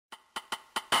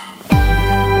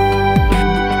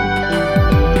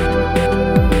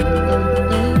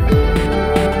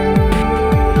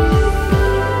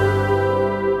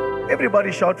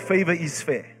Everybody shout, favor is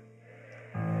fair.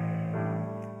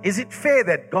 Is it fair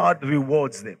that God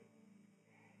rewards them?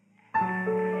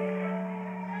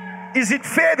 Is it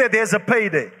fair that there's a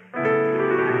payday?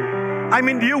 I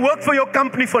mean, do you work for your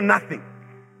company for nothing?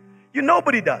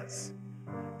 Nobody does.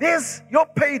 There's your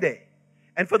payday.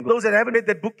 And for those that haven't read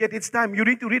that book yet, it's time. You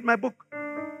need to read my book.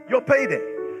 Your payday.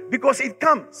 Because it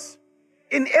comes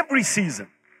in every season.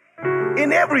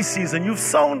 In every season, you've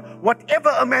sown whatever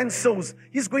a man sows,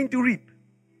 he's going to reap.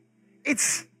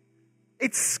 It's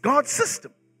God's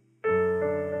system.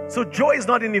 So joy is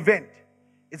not an event.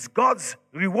 It's God's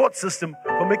reward system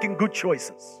for making good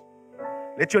choices.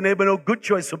 Let your neighbor know, good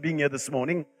choice for being here this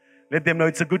morning. Let them know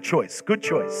it's a good choice. Good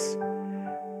choice.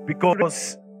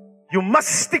 Because you must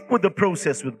stick with the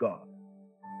process with God.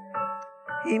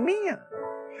 Amen.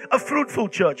 A fruitful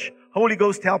church. Holy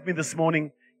Ghost, help me this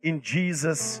morning in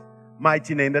Jesus'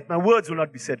 mighty name, that my words will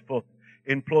not be set forth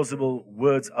in plausible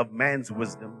words of man's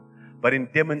wisdom, but in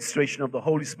demonstration of the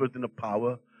Holy Spirit and of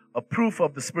power, a proof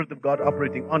of the Spirit of God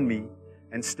operating on me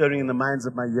and stirring in the minds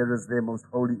of my hearers their most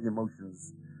holy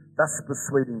emotions, thus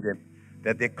persuading them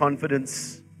that their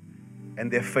confidence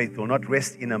and their faith will not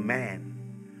rest in a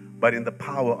man, but in the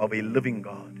power of a living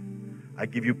God. I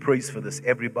give you praise for this.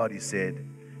 Everybody said,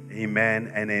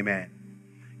 amen and amen.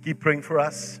 Keep praying for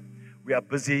us. We are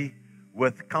busy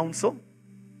with council.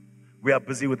 We are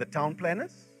busy with the town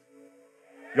planners.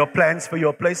 Your plans for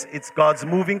your place, it's God's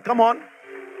moving. Come on.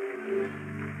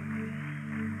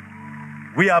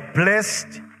 We are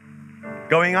blessed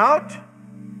going out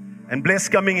and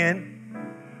blessed coming in.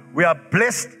 We are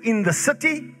blessed in the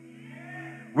city.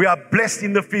 We are blessed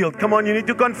in the field. Come on, you need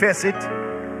to confess it.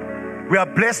 We are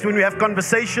blessed when we have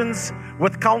conversations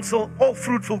with counsel, all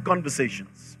fruitful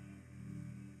conversations.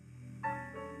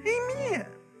 Amen.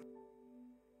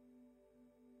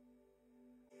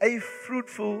 A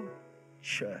fruitful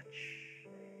church.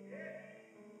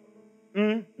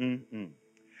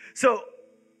 So,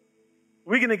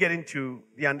 we're going to get into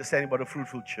the understanding about a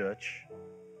fruitful church.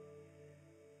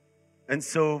 And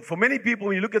so, for many people,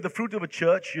 when you look at the fruit of a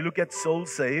church, you look at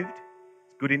souls saved.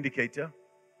 It's a good indicator.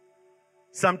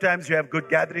 Sometimes you have good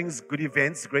gatherings, good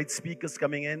events, great speakers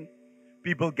coming in.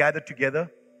 People gather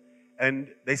together, and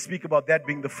they speak about that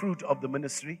being the fruit of the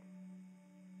ministry.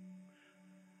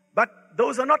 But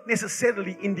those are not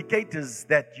necessarily indicators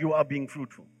that you are being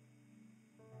fruitful.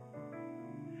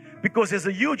 Because there's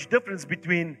a huge difference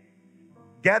between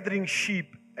gathering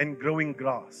sheep and growing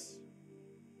grass.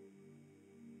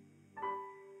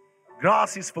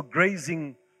 Grass is for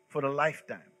grazing for a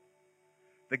lifetime.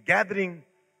 The gathering,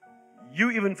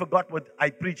 you even forgot what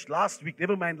I preached last week,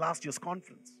 never mind last year's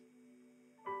conference.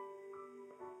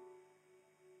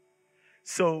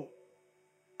 So,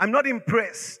 I'm not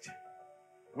impressed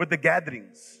with the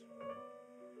gatherings.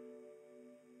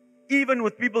 Even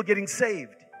with people getting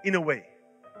saved, in a way.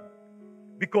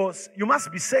 Because you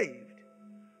must be saved.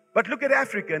 But look at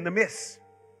Africa and the mess.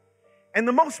 And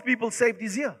the most people saved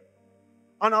is here.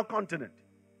 On our continent.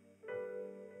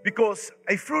 Because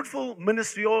a fruitful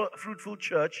ministry or a fruitful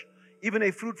church, even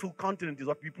a fruitful continent is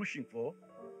what we're pushing for,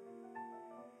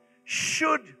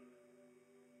 should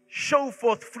show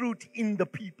forth fruit in the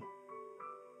people.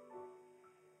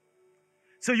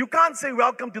 So you can't say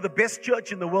welcome to the best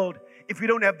church in the world if we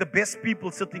don't have the best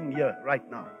people sitting here right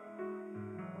now.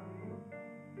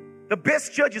 The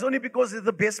best church is only because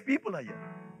the best people are here.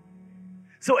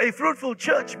 So a fruitful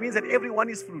church means that everyone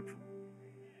is fruitful.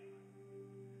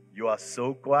 You are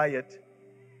so quiet.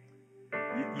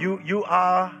 You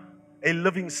are a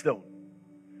living stone.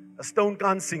 A stone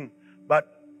can't sing, but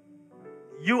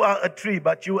you are a tree,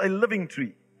 but you are a living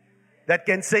tree that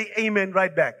can say amen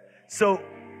right back. So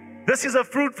this is a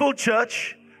fruitful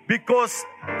church because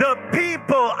the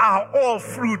people are all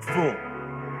fruitful.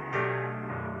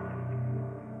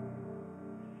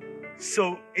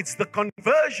 So it's the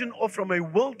conversion from a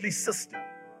worldly system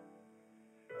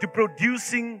to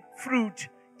producing fruit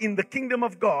in the kingdom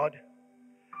of God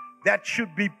that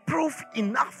should be proof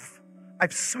enough.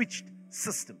 I've switched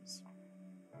systems.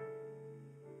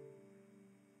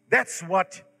 That's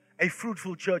what a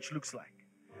fruitful church looks like.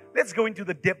 Let's go into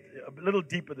the depth a little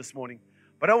deeper this morning.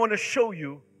 But I want to show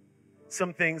you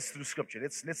some things through Scripture.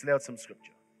 Let's lay out some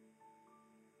Scripture.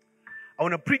 I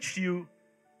want to preach to you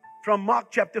from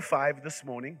Mark chapter 5 this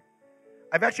morning.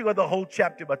 I've actually got the whole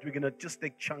chapter, but we're going to just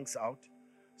take chunks out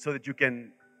so that you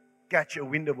can catch a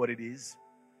wind of what it is.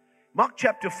 Mark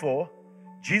chapter 4,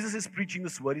 Jesus is preaching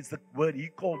this word. It's the word He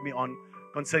called me on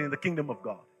concerning the kingdom of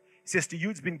God. He says, to you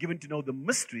it's been given to know the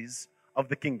mysteries of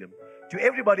the kingdom. To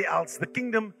everybody else, the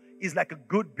kingdom is like a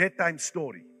good bedtime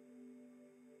story.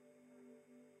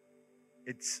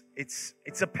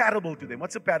 It's a parable to them.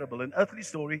 What's a parable? An earthly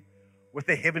story with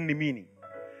a heavenly meaning.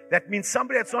 That means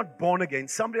somebody that's not born again,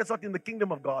 somebody that's not in the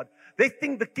kingdom of God, they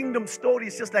think the kingdom story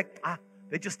is just like,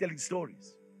 they're just telling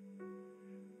stories.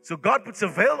 So God puts a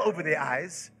veil over their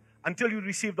eyes until you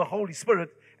receive the Holy Spirit,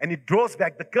 and it draws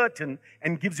back the curtain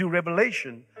and gives you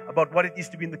revelation about what it is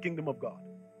to be in the kingdom of God.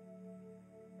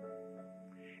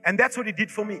 And that's what He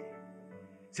did for me. He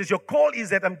says, your call is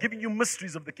that I'm giving you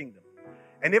mysteries of the kingdom.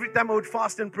 And every time I would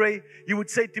fast and pray, He would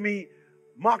say to me,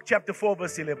 Mark chapter 4,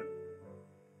 verse 11.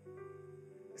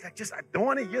 It's like, I don't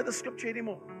want to hear the scripture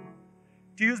anymore.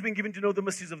 To you has been given to know the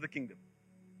mysteries of the kingdom.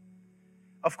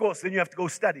 Of course, then you have to go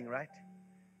studying, right?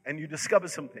 And you discover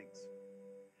some things.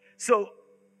 So,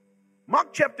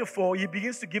 Mark chapter 4, He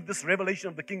begins to give this revelation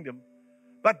of the kingdom.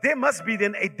 But there must be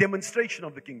then a demonstration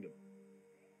of the kingdom.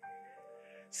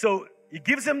 So, He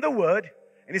gives them the word,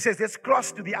 and He says, let's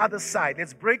cross to the other side.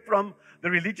 Let's break from the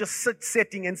religious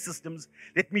setting and systems.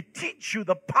 Let me teach you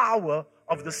the power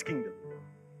of this kingdom.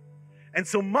 And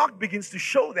so Mark begins to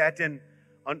show that, and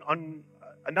on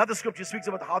another scripture speaks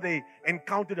about how they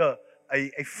encountered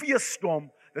a fierce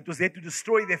storm that was there to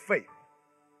destroy their faith.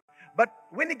 But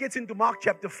when he gets into Mark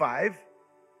chapter 5,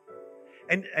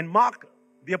 and Mark,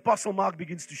 the Apostle Mark,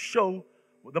 begins to show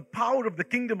the power of the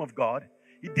kingdom of God,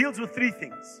 he deals with three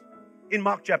things in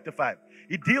Mark chapter 5.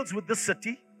 He deals with the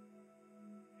city,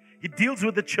 he deals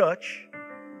with the church,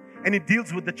 and he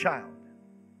deals with the child.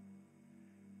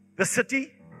 The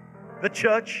city, the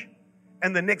church,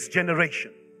 and the next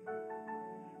generation.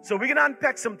 So we're going to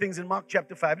unpack some things in Mark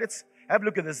chapter 5. Let's have a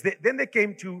look at this. Then they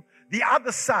came to the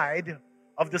other side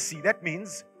of the sea. That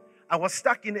means I was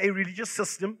stuck in a religious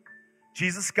system.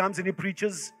 Jesus comes and He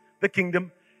preaches the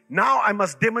kingdom. Now I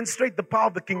must demonstrate the power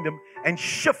of the kingdom and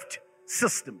shift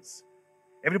systems.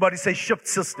 Everybody say shift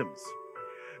systems.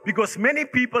 Because many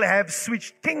people have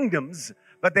switched kingdoms,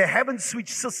 but they haven't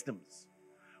switched systems.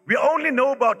 We only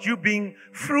know about you being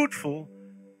fruitful.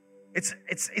 It's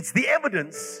the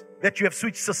evidence that you have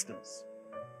switched systems.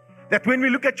 That when we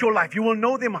look at your life, you will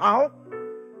know them how?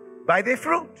 By their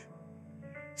fruit.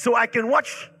 So I can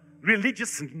watch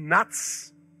religious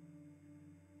nuts.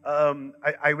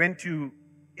 I went to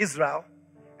Israel,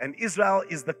 and Israel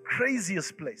is the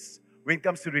craziest place when it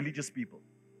comes to religious people.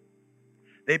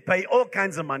 They pay all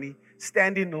kinds of money,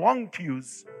 stand in long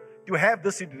queues to have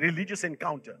this religious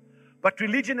encounter. But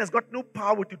religion has got no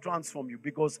power to transform you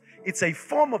because it's a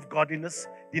form of godliness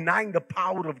denying the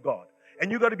power of God.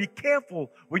 And you've got to be careful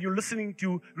when you're listening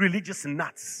to religious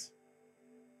nuts.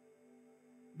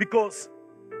 Because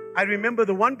I remember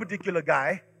the one particular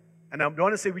guy, and I don't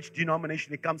want to say which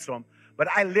denomination he comes from, but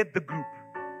I led the group.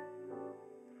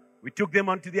 We took them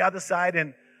onto the other side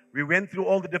and we went through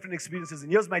all the different experiences.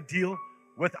 And here's my deal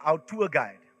with our tour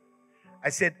guide. I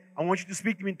said, I want you to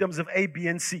speak to me in terms of A, B,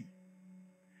 and C.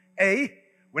 A,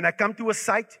 when I come to a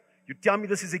site, you tell me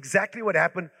this is exactly what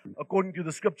happened according to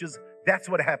the scriptures. That's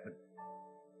what happened.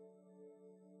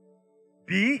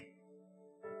 B,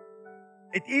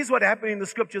 it is what happened in the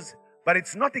scriptures, but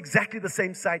it's not exactly the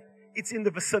same site. It's in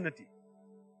the vicinity.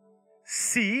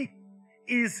 C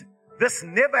is this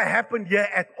never happened here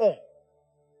at all.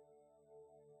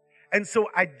 And so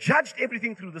I judged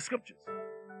everything through the scriptures.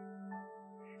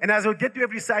 And as I would get to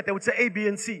every site, I would say A, B,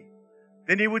 and C.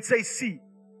 Then he would say C.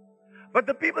 But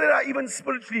the people that are even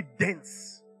spiritually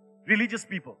dense, religious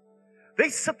people, they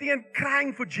sit there and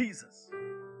crying for Jesus.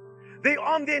 They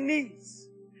on their knees.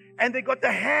 And they got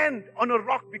the hand on a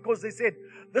rock because they said,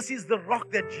 this is the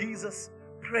rock that Jesus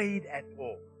prayed at,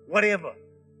 or whatever.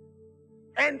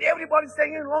 And everybody's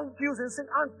standing in long queues and saying,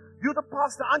 you're the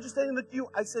pastor, aren't you standing in the queue?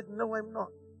 I said, no, I'm not.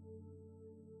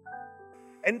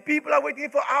 And people are waiting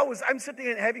for hours. I'm sitting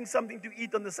and having something to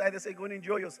eat on the side. I say, go and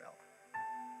enjoy yourself.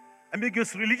 And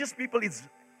because religious people,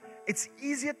 it's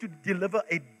easier to deliver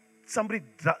somebody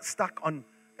stuck on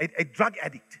a drug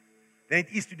addict than it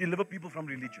is to deliver people from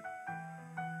religion.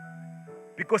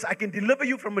 Because I can deliver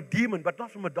you from a demon, but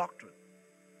not from a doctrine.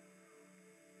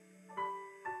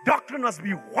 Doctrine must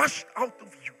be washed out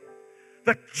of you.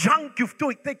 The junk you've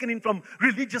taken in from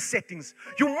religious settings,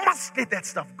 you must let that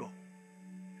stuff go.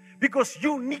 Because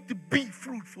you need to be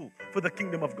fruitful for the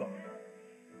kingdom of God.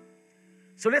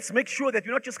 So let's make sure that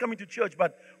we're not just coming to church,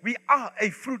 but we are a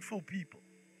fruitful people.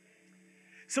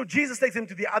 So Jesus takes them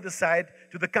to the other side,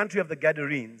 to the country of the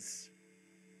Gadarenes.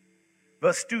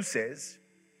 Verse 2 says,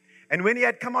 and when he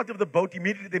had come out of the boat,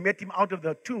 immediately they met him out of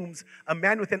the tombs, a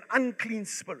man with an unclean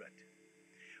spirit,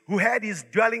 who had his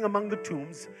dwelling among the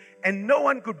tombs, and no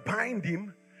one could bind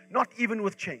him, not even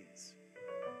with chains.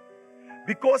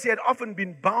 Because he had often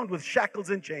been bound with shackles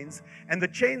and chains, and the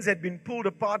chains had been pulled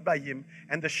apart by him,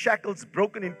 and the shackles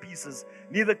broken in pieces,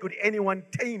 neither could anyone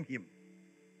tame him.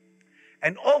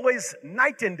 And always,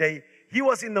 night and day, he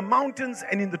was in the mountains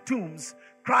and in the tombs,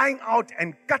 crying out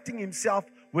and cutting himself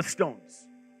with stones.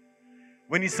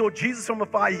 When he saw Jesus from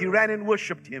afar, he ran and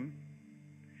worshipped him.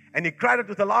 And he cried out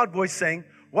with a loud voice, saying,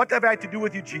 "What have I to do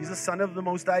with you, Jesus, Son of the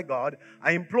Most High God?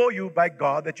 I implore you by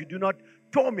God that you do not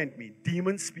torment me."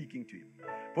 Demons speaking to him.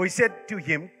 For he said to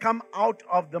him, "Come out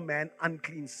of the man,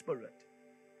 unclean spirit."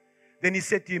 Then he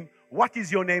said to him, "What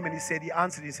is your name?" And he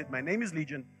answered, he said, "My name is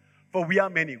Legion, for we are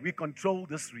many." We control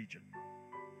this region.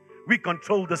 We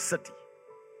control the city.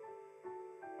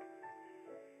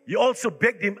 He also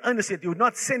begged him earnestly that he would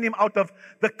not send him out of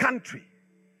the country,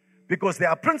 because there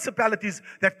are principalities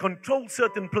that control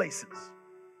certain places.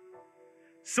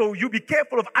 So you be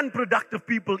careful of unproductive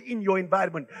people in your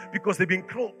environment, because they're being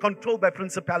controlled by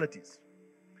principalities.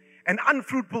 And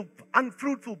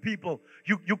unfruitful people,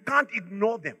 you can't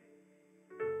ignore them,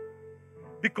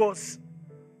 because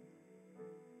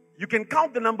you can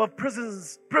count the number of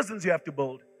prisons you have to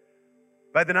build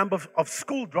by the number of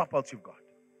school dropouts you've got.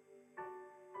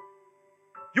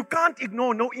 You can't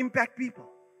ignore no impact people.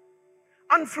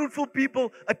 Unfruitful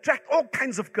people attract all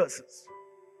kinds of curses.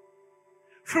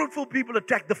 Fruitful people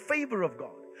attract the favor of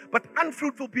God. But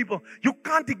unfruitful people, you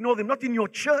can't ignore them. Not in your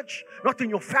church, not in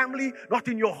your family, not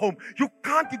in your home. You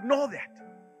can't ignore that.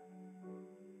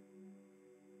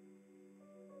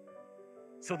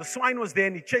 So the swine was there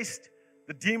and he chased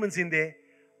the demons in there.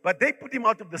 But they put him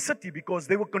out of the city because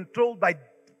they were controlled by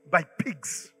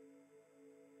pigs.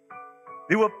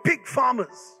 They were pig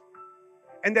farmers.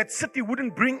 And that city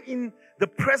wouldn't bring in the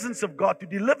presence of God to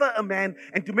deliver a man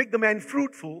and to make the man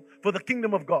fruitful for the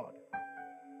kingdom of God.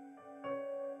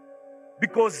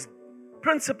 Because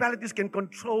principalities can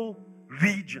control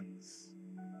regions.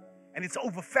 And it's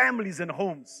over families and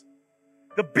homes.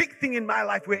 The big thing in my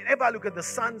life, whenever I look at the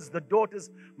sons, the daughters,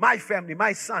 my family,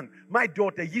 my son, my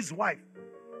daughter, his wife,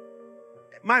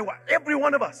 my wife, every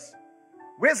one of us,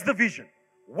 where's the vision?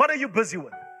 What are you busy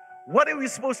with? What are we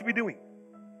supposed to be doing?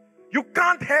 You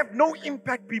can't have no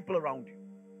impact people around you.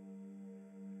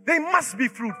 They must be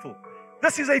fruitful.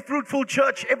 This is a fruitful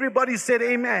church. Everybody said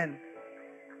amen.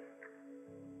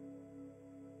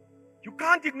 You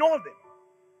can't ignore them.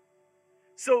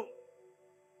 So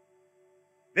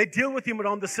they deal with him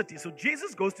around the city. So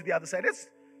Jesus goes to the other side.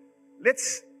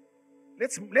 Let's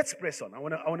press on. I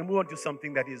want to move on to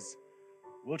something that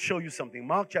will show you something.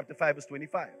 Mark chapter 5 verse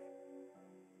 25.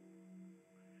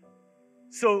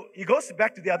 So he goes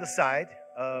back to the other side.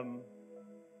 No.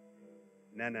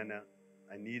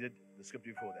 I needed the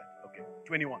scripture before that. Okay,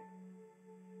 21.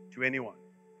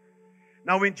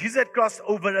 Now when Jesus had crossed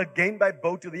over again by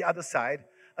boat to the other side,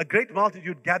 a great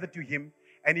multitude gathered to him,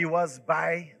 and he was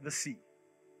by the sea.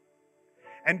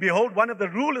 And behold, one of the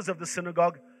rulers of the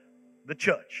synagogue, the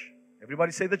church.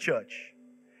 Everybody say the church.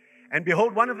 And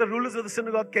behold, one of the rulers of the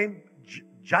synagogue came,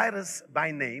 Jairus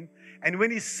by name. And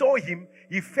when he saw him,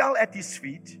 he fell at his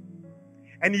feet.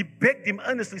 And he begged him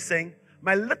earnestly, saying,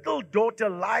 "My little daughter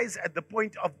lies at the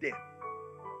point of death.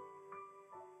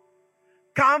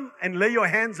 Come and lay your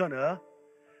hands on her,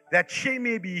 that she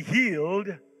may be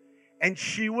healed, and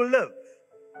she will live."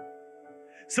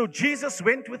 So Jesus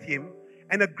went with him,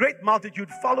 and a great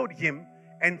multitude followed him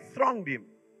and thronged him.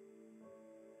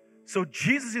 So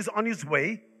Jesus is on his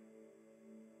way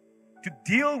to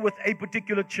deal with a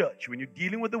particular church. When you're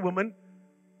dealing with a woman,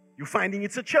 you're finding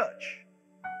it's a church.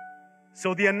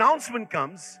 So the announcement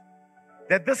comes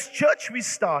that this church we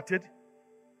started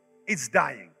is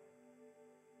dying.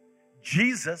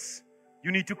 Jesus,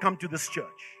 you need to come to this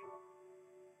church.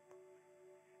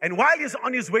 And while he's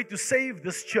on his way to save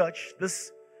this church,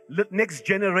 this next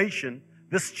generation,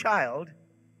 this child,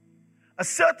 a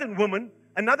certain woman,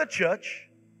 another church,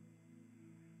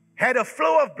 had a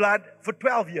flow of blood for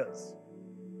 12 years.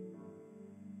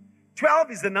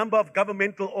 12 is the number of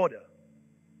governmental order.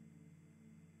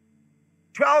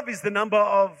 12 is the number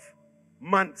of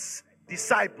months,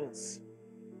 disciples,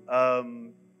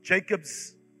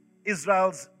 Jacob's,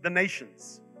 Israel's, the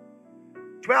nations.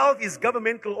 12 is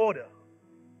governmental order.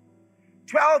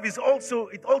 12 is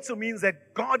also means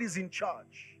that God is in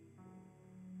charge.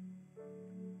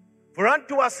 For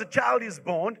unto us a child is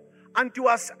born, unto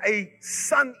us a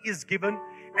son is given,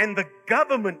 and the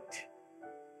government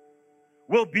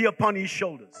will be upon his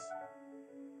shoulders.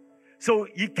 So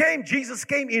Jesus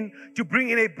came in to bring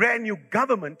in a brand new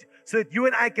government so that you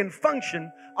and I can function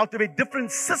out of a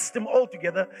different system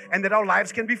altogether, and that our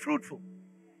lives can be fruitful.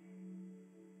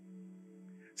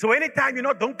 So anytime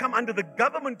don't come under the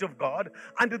government of God,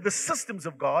 under the systems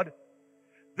of God,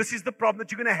 This is the problem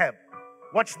that you're going to have.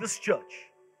 Watch this church.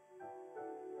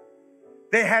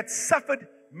 They had suffered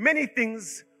many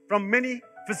things from many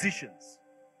physicians.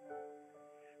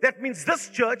 That means this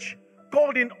church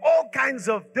called in all kinds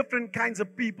of different kinds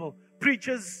of people,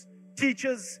 preachers,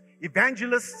 teachers,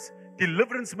 evangelists,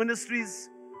 deliverance ministries,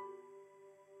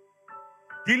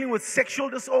 dealing with sexual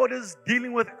disorders,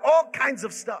 dealing with all kinds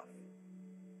of stuff.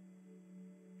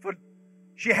 For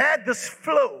she had this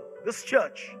flow, this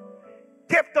church,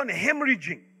 kept on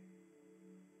hemorrhaging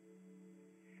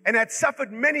and had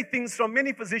suffered many things from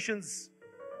many physicians.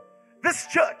 This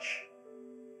church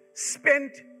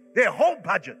spent their whole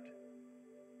budget,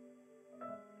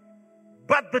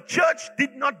 but the church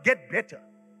did not get better,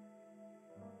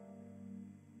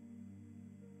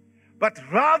 but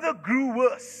rather grew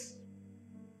worse.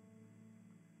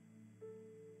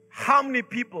 How many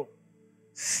people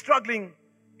struggling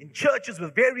in churches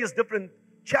with various different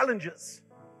challenges,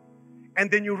 and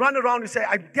then you run around and say,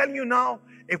 I'm telling you now,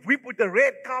 if we put the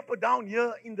red carpet down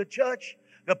here in the church,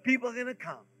 the people are going to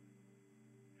come.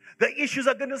 The issues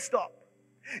are going to stop.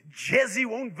 Jesse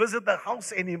won't visit the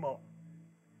house anymore.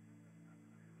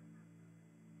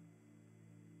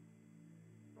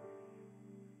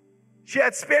 She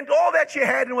had spent all that she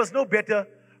had and was no better,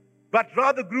 but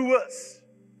rather grew worse.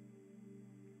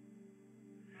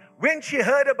 When she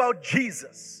heard about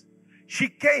Jesus, she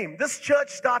came. This church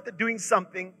started doing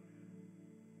something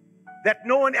that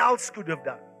no one else could have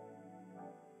done.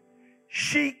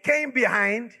 She came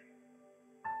behind.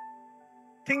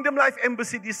 Kingdom Life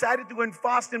Embassy decided to go and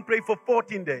fast and pray for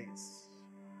 14 days.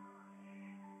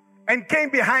 And came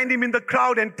behind him in the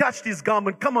crowd and touched his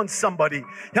garment. Come on, somebody,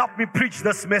 help me preach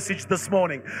this message this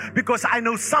morning, because I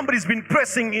know somebody's been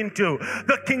pressing into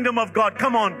the kingdom of God.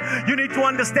 Come on, you need to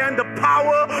understand the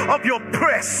power of your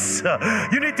press.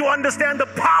 You need to understand the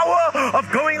power of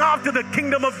going after the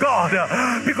kingdom of God,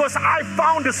 because I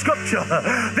found a scripture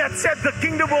that said the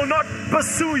kingdom will not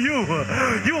pursue you.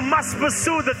 You must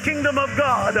pursue the kingdom of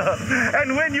God.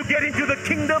 And when you get into the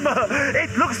kingdom,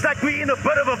 it looks like we're in a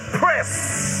bit of a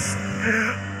press.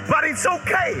 But it's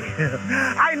okay.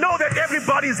 I know that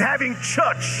everybody's having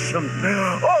church.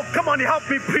 Oh, come on, help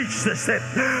me preach this.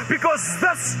 Because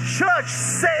this church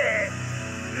said,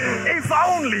 if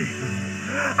only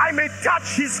I may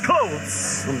touch his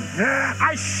clothes,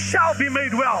 I shall be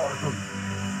made well.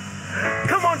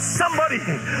 Come on, somebody.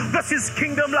 This is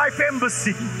Kingdom Life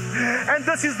Embassy. And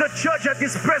this is the church that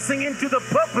is pressing into the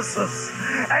purposes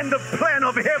and the plan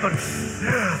of heaven.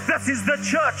 This is the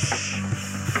church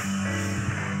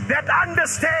that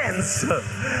understands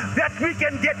that we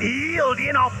can get healed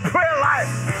in our prayer life.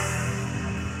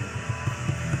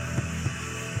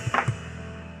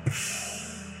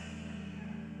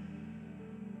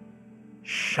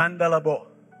 Shandalabo.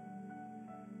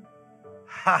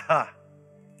 Ha ha.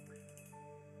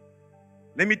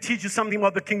 Let me teach you something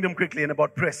about the kingdom quickly and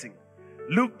about pressing.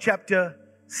 Luke chapter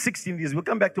 16. We'll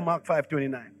come back to Mark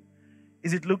 5:29.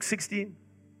 Is it Luke 16?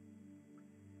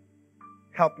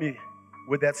 Help me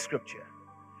with that scripture.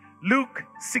 Luke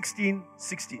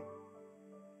 16:16.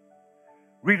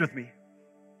 Read with me.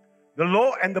 The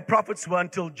law and the prophets were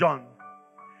until John.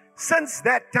 Since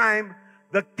that time,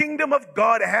 the kingdom of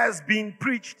God has been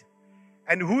preached.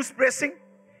 And who's pressing?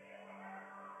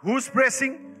 Who's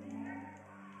pressing?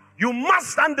 You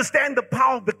must understand the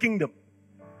power of the kingdom.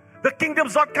 The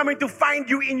kingdom's not coming to find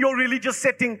you in your religious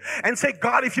setting and say,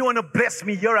 God, if you want to bless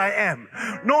me, here I am.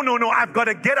 No. I've got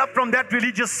to get up from that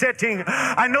religious setting.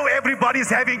 I know everybody's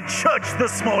having church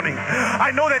this morning.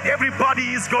 I know that everybody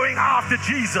is going after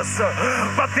Jesus.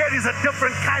 But there is a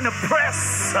different kind of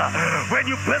press when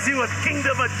you're busy with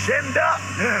kingdom agenda,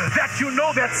 that you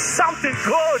know that something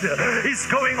good is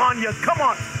going on here. Come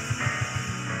on.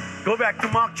 Go back to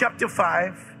Mark chapter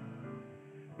 5,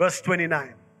 verse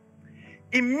 29.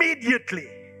 Immediately,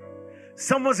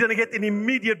 someone's going to get an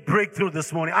immediate breakthrough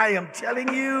this morning. I am telling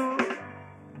you.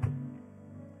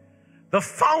 The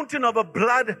fountain of her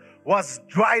blood was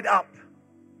dried up,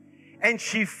 and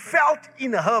she felt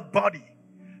in her body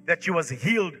that she was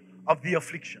healed of the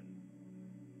affliction.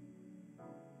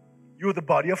 You're the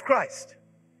body of Christ,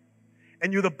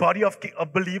 and you're the body of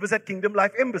believers at Kingdom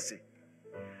Life Embassy.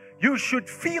 You should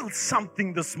feel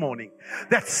something this morning,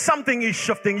 that something is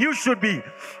shifting. You should be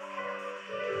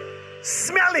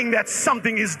smelling that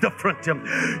something is different.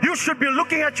 You should be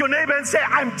looking at your neighbor and say,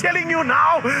 I'm telling you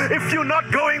now, if you're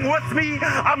not going with me,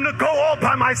 I'm going to go all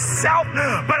by myself.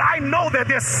 But I know that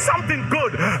there's something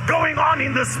good going on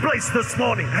in this place this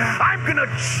morning. I'm going to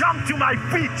jump to my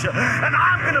feet and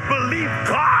I'm going to believe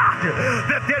God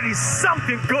that there is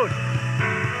something good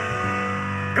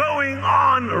going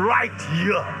on right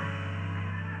here.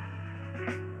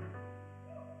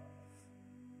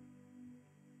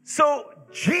 So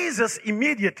Jesus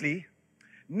immediately,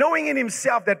 knowing in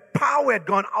himself that power had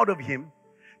gone out of him,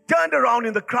 turned around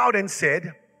in the crowd and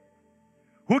said,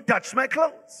 "Who touched my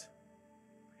clothes?"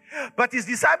 But his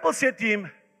disciples said to him,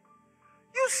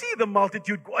 "You see the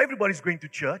multitude, everybody's going to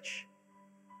church.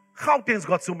 Gauteng's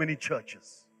got so many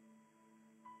churches.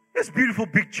 There's beautiful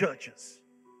big churches.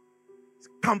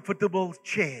 Comfortable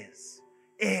chairs,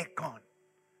 aircon.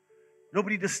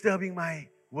 Nobody disturbing my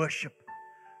worship.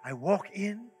 I walk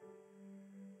in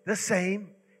the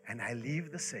same and I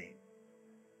leave the same."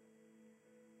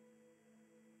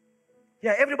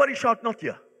 Yeah, everybody shout, "Not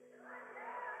here."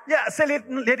 Yeah, so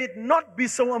let it not be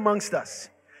so amongst us.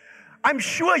 I'm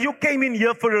sure you came in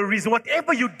here for a reason.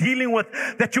 Whatever you're dealing with,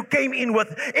 that you came in with,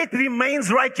 it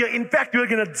remains right here. In fact, we're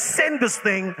going to send this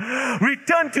thing,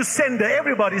 return to sender.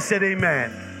 Everybody said amen.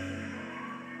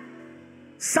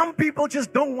 Some people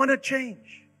just don't want to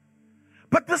change.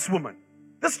 But this woman,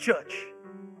 this church,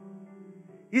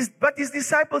 but his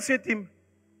disciples said to him,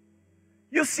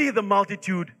 "You see the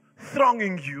multitude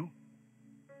thronging you.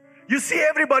 You see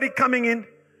everybody coming in,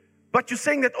 but you're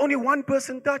saying that only one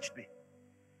person touched me.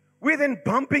 We're then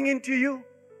bumping into you.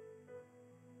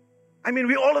 I mean,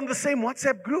 we're all in the same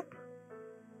WhatsApp group.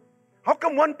 How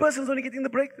come one person's only getting the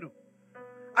breakthrough?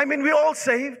 I mean, we're all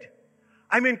saved.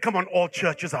 I mean, come on, all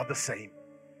churches are the same.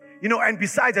 You know, and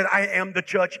besides that, I am the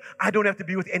church. I don't have to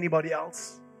be with anybody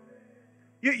else."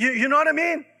 You know what I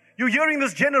mean? You're hearing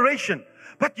this generation,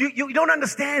 but you don't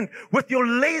understand. With your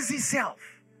lazy self,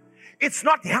 it's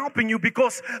not helping you,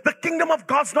 because the kingdom of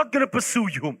God's not going to pursue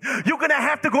you. You're going to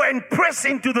have to go and press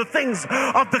into the things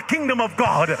of the kingdom of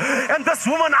God. And this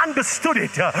woman understood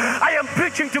it. I am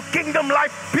preaching to kingdom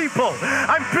life people.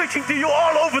 I'm preaching to you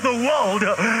all over the world.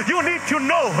 You need to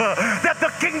know that the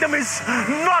kingdom is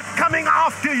not coming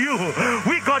after you.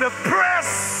 We got to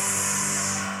press.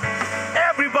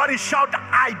 Everybody shout,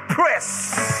 "I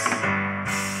press."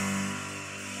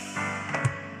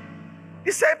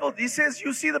 Disciple, he says,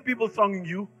 "You see the people thronging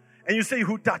you, and you say,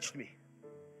 'Who touched me?'"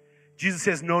 Jesus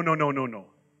says, No.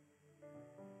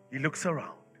 He looks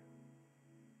around.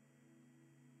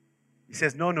 He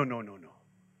says, No.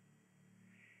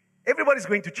 Everybody's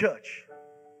going to church.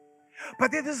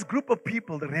 But there's this group of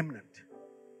people, the remnant.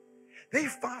 They're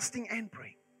fasting and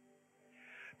praying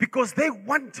because they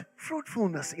want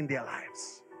fruitfulness in their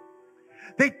lives.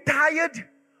 They're tired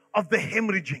of the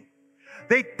hemorrhaging.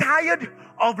 They're tired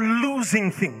of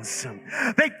losing things.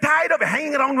 They're tired of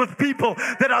hanging around with people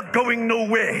that are going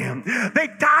nowhere.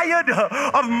 They're tired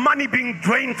of money being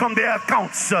drained from their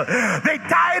accounts. They're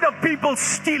tired of people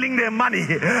stealing their money.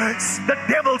 The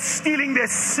devil stealing their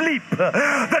sleep.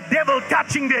 The devil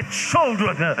touching their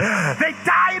children. They're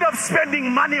tired of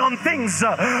spending money on things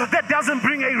that doesn't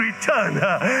bring a return.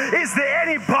 Is there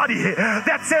anybody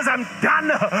that says, "I'm done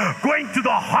going to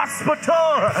the hospital.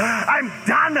 I'm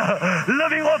done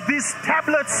living off these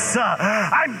tablets.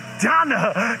 I'm done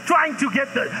trying to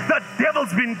get the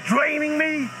devil's been draining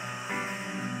me"?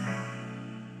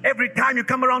 Every time you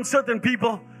come around certain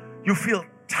people, you feel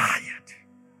tired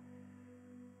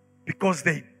because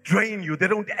they drain you. They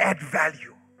don't add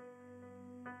value.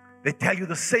 They tell you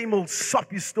the same old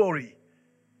soppy story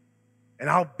and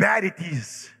how bad it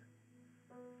is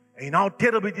and how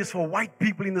terrible it is for white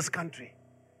people in this country.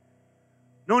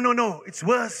 No, it's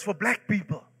worse for black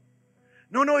people.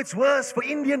 No, it's worse for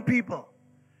Indian people.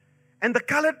 And the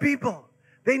colored people,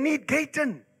 they need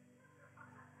Gayton.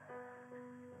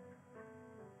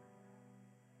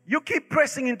 You keep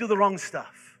pressing into the wrong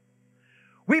stuff.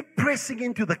 We're pressing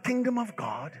into the kingdom of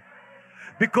God,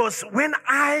 because when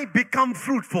I become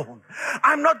fruitful,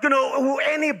 I'm not going to owe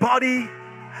anybody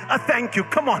a thank you.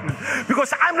 Come on.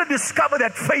 Because I'm going to discover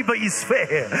that favor is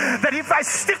fair. That if I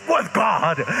stick with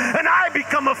God and I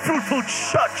become a fruitful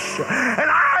church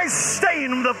and I stay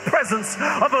in the presence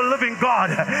of a living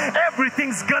God,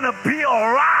 everything's going to be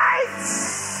all right.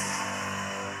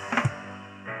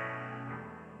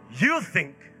 You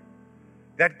think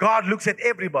that God looks at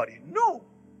everybody. No.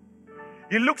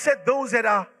 He looks at those that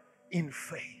are in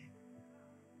faith.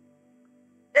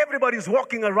 Everybody's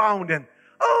walking around and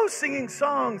singing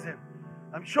songs, and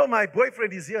I'm sure my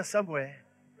boyfriend is here somewhere.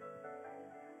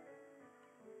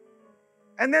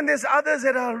 And then there's others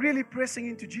that are really pressing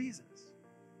into Jesus.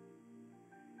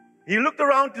 He looked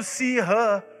around to see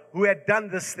her who had done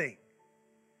this thing.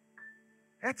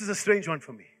 That is a strange one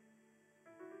for me.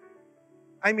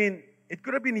 I mean, it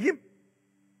could have been him.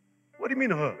 What do you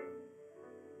mean her?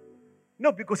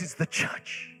 No, because it's the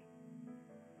church.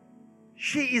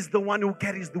 She is the one who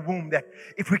carries the womb, that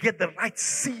if we get the right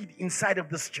seed inside of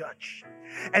this church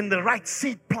and the right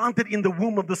seed planted in the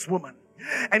womb of this woman,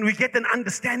 and we get an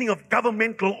understanding of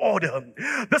governmental order.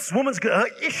 This her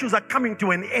issues are coming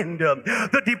to an end.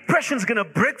 The depression's going to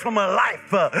break from her life.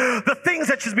 The things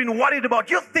that she's been worried about.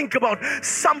 You think about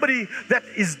somebody that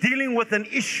is dealing with an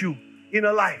issue in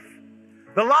her life.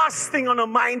 The last thing on her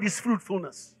mind is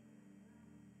fruitfulness.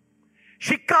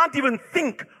 She can't even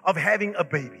think of having a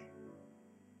baby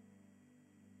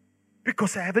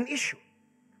because I have an issue.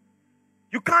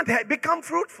 You can't become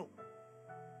fruitful.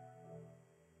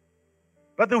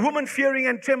 But the woman, fearing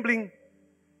and trembling,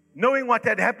 knowing what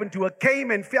had happened to her,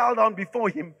 came and fell down before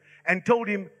him and told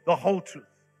him the whole truth.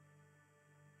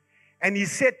 And he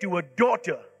said to her,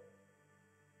 daughter,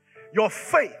 your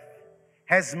faith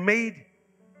has made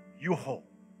you whole.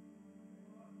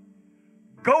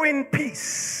 Go in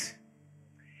peace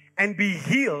and be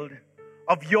healed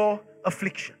of your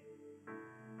affliction.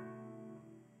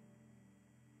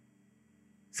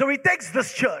 So he takes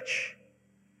this church,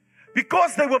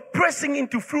 because they were pressing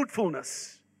into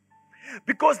fruitfulness,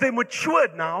 because they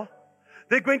matured now,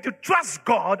 they're going to trust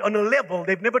God on a level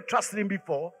they've never trusted Him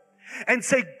before and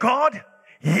say, God,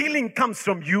 healing comes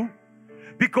from you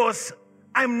because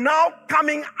I'm now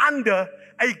coming under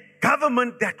a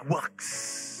government that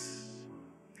works.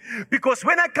 Because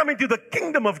when I come into the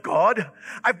kingdom of God,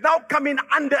 I've now come in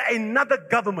under another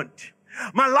government.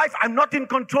 My life, I'm not in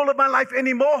control of my life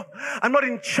anymore. I'm not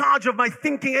in charge of my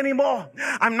thinking anymore.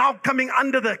 I'm now coming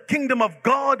under the kingdom of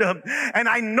God. And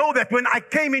I know that when I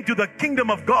came into the kingdom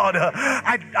of God,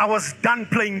 I was done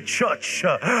playing church.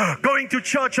 Going to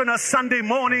church on a Sunday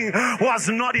morning was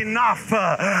not enough.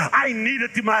 I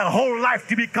needed my whole life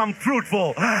to become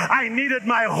fruitful. I needed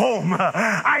my home.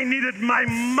 I needed my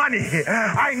money.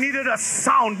 I needed a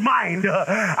sound mind.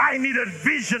 I needed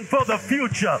vision for the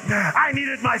future. I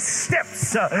needed my steps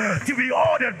to be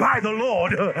ordered by the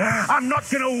Lord. I'm not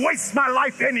going to waste my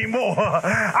life anymore.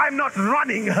 I'm not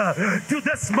running to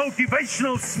this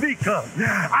motivational speaker.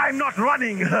 I'm not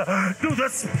running to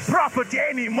this prophet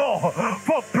anymore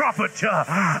for profit.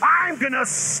 I'm going to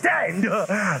stand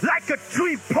like a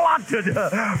tree planted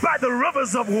by the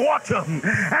rivers of water,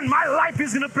 and my life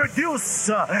is going to produce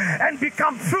and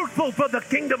become fruitful for the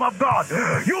kingdom of God.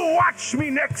 You watch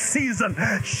me next season.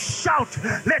 Shout,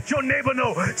 let your neighbor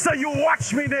know. So you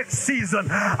watch me next season.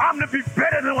 I'm going to be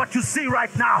better than what you see right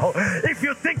now. If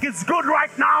you think it's good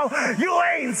right now, you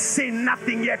ain't seen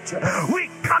nothing yet. We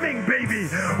coming, baby.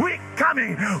 We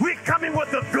coming. We coming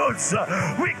with the goods.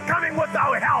 We coming with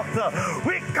our health.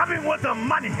 We coming with the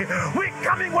money. We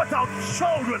coming with our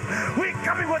children. We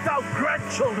coming with our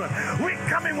grandchildren. We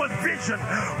coming with vision.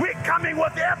 We coming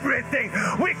with everything.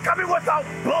 We coming with our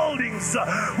buildings.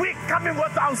 We coming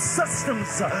with our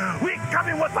systems. We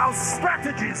coming with our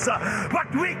strategies.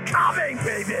 But we coming,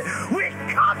 baby. We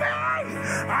coming.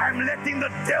 I'm letting the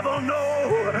devil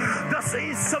know this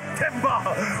is September.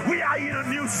 We are in a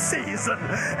new season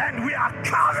and we are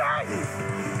coming.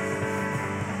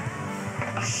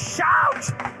 Shout,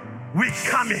 we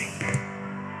coming.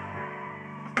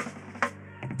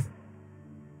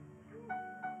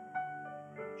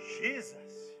 Jesus.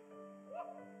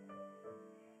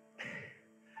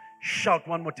 Shout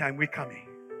one more time, we coming.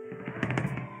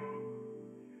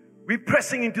 We're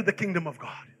pressing into the kingdom of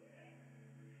God.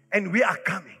 And we are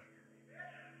coming.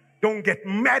 Don't get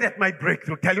mad at my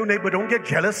breakthrough. Tell your neighbor, don't get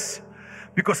jealous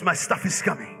because my stuff is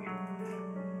coming.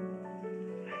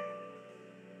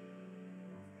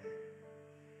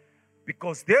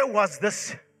 Because there was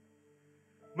this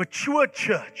mature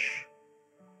church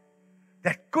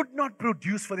that could not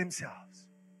produce for themselves.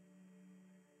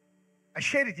 I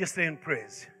shared it yesterday in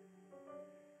prayers.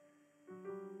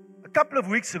 A couple of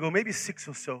weeks ago, maybe 6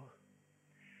 or so,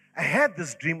 I had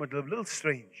this dream, a little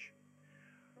strange.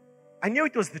 I knew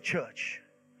it was the church,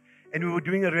 and we were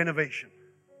doing a renovation.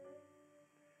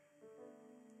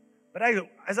 But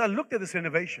as I looked at this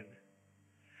renovation,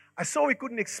 I saw we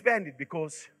couldn't expand it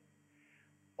because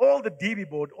all the DB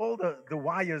board, all the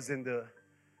wires and the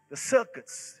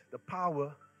circuits, the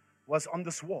power was on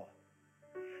this wall.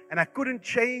 And I couldn't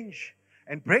change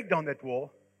and break down that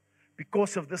wall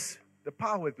because of this, the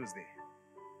power that was there.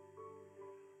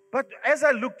 But as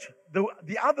I looked,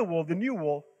 the other wall, the new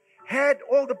wall, had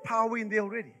all the power in there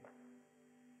already.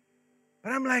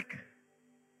 But I'm like,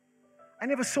 I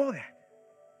never saw that.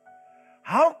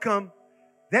 How come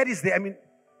that is there? I mean,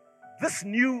 this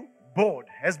new board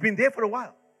has been there for a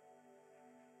while.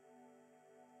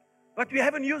 But we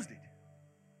haven't used it.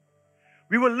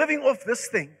 We were living off this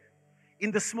thing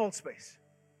in the small space.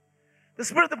 The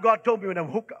Spirit of God told me when I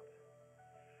woke up,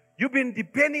 you've been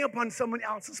depending upon someone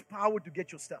else's power to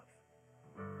get your stuff.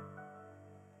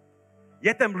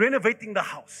 Yet I'm renovating the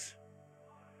house.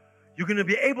 You're going to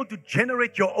be able to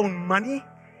generate your own money,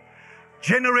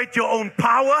 generate your own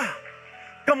power.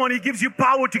 Come on, He gives you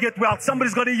power to get wealth.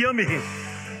 Somebody's got to hear me.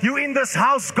 You in this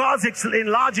house, God's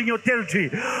enlarging your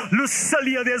territory.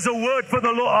 Lucilia, there's a word for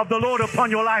of the Lord upon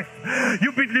your life.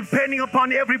 You've been depending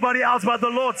upon everybody else, but the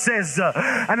Lord says,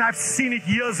 and I've seen it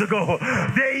years ago,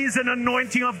 there is an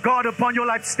anointing of God upon your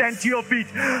life. Stand to your feet.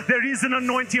 There is an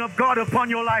anointing of God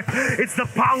upon your life. It's the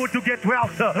power to get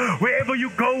wealth. Wherever you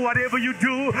go, whatever you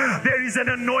do, there is an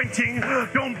anointing.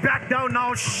 Don't back down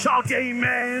now. Shout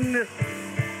amen.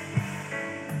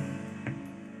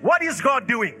 What is God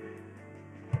doing?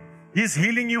 He's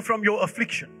healing you from your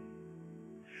affliction.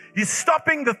 He's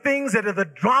stopping the things that are the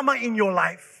drama in your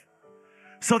life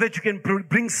so that you can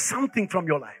bring something from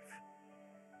your life.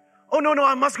 Oh, no,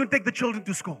 I must go and take the children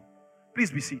to school.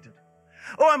 Please be seated.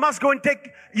 Oh, I must go and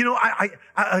take,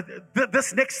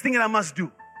 this next thing that I must do.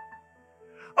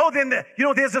 Oh, then,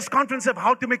 there's this conference of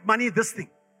how to make money, this thing.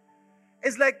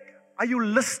 It's like, are you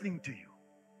listening to you?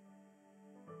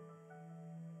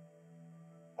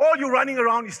 All you're running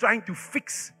around is trying to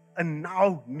fix a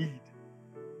now need.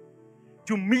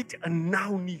 To meet a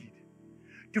now need.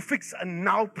 To fix a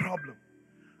now problem.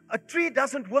 A tree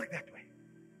doesn't work that way.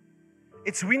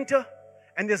 It's winter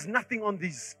and there's nothing on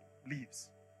these leaves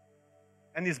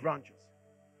and these branches.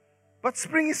 But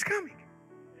spring is coming.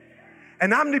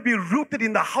 And I'm going to be rooted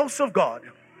in the house of God.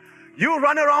 You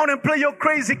run around and play your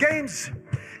crazy games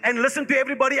and listen to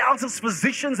everybody else's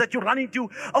positions that you run into.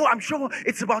 Oh, I'm sure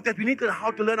it's about that. We need to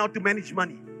learn how to manage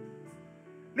money.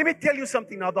 Let me tell you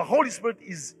something now. The Holy Spirit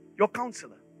is your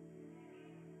counselor.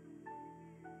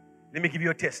 Let me give you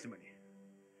a testimony.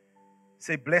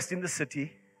 Say, blessed in the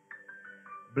city,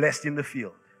 blessed in the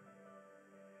field.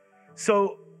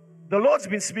 So, the Lord's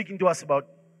been speaking to us about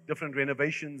different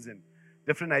renovations and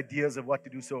different ideas of what to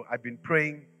do. So, I've been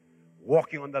praying,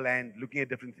 walking on the land, looking at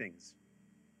different things.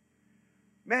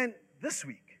 Man, this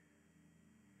week,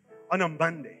 on a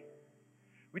Monday,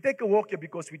 we take a walk here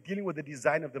because we're dealing with the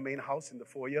design of the main house in the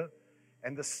foyer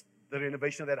and the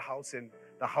renovation of that house and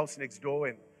the house next door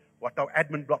and what our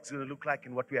admin block's going to look like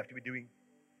and what we have to be doing.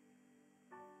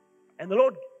 And the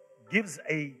Lord gives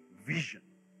a vision.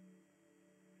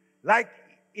 Like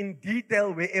in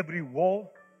detail where every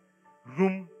wall,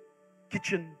 room,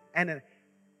 kitchen, and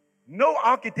no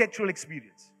architectural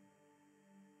experience.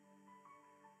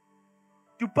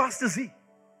 To Pastor Z.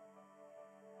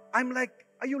 I'm like,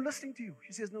 are you listening to you?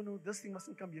 She says, no, this thing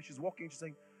mustn't come here. She's walking. She's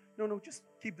saying, no, just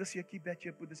keep this here, keep that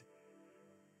here, put this.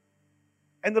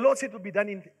 And the Lord said it will be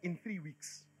done in 3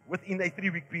 weeks, within a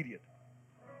 3-week period.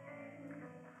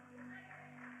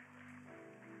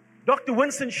 Dr.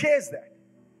 Winston shares that.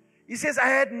 He says, I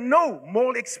had no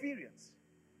mall experience.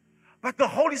 But the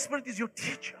Holy Spirit is your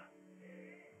teacher.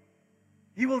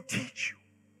 He will teach you.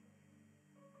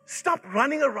 Stop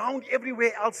running around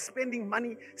everywhere else, spending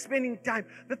money, spending time.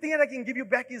 The thing that I can give you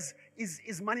back is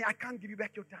money. I can't give you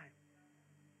back your time.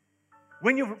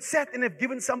 When you've sat and have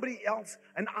given somebody else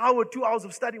an hour, 2 hours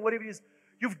of studying, whatever it is,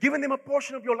 you've given them a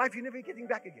portion of your life you're never getting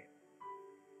back again.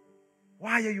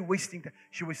 Why are you wasting time?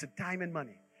 She wasted time and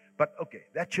money. But okay,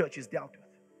 that church is dealt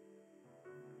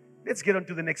with. Let's get on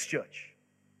to the next church.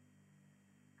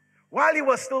 While he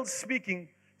was still speaking,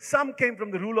 some came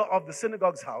from the ruler of the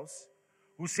synagogue's house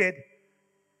who said,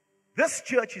 this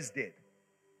church is dead.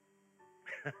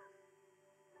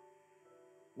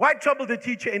 Why trouble the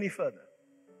teacher any further?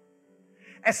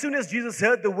 As soon as Jesus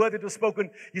heard the word that was spoken,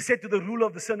 he said to the ruler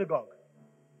of the synagogue,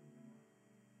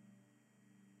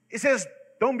 he says,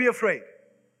 don't be afraid.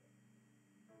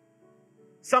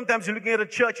 Sometimes you're looking at a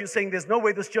church, you're saying, there's no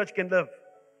way this church can live.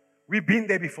 We've been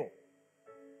there before.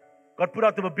 Got put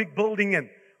out of a big building and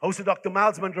hosted Dr.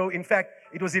 Miles Monroe. In fact,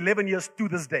 it was 11 years to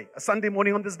this day. A Sunday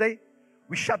morning on this day,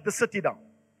 we shut the city down.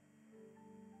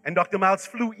 And Dr. Miles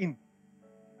flew in.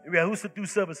 We hosted 2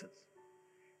 services.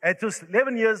 And it was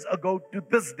 11 years ago to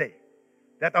this day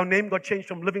that our name got changed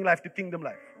from Living Life to Kingdom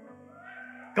Life.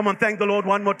 Come on, thank the Lord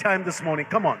one more time this morning.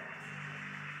 Come on.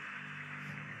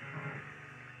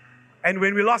 And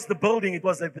when we lost the building, it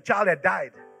was like the child had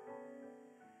died.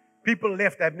 People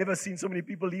left. I've never seen so many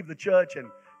people leave the church and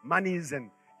monies and,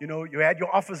 you had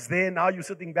your office there. Now you're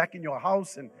sitting back in your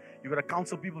house and you've got to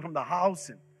counsel people from the house.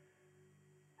 And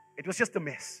it was just a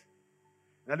mess.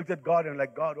 And I looked at God and I'm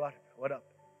like, God, what up?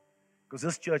 Because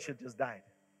this church had just died.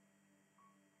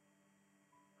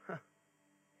 I'm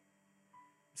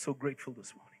so grateful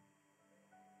this morning.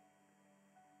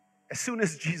 As soon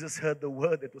as Jesus heard the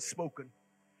word that was spoken,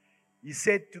 he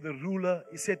said to the ruler,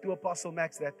 he said to Apostle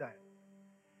Max that time,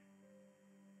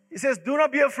 he says, do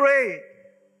not be afraid.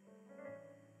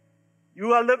 You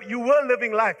were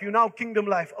living life. You're now Kingdom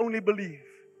Life. Only believe.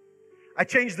 I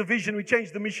changed the vision. We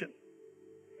changed the mission.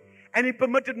 And he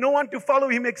permitted no one to follow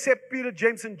him except Peter,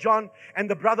 James, and John, and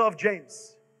the brother of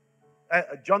James.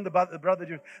 John, the brother of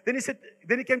James.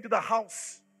 Then he came to the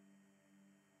house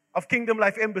of Kingdom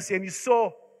Life Embassy, and he saw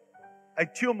a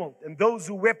tumult and those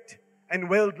who wept and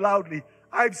wailed loudly.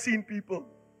 I've seen people.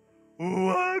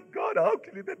 Oh God, how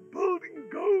can that building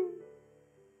go?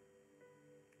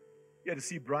 You had to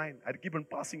see Brian. I'd keep on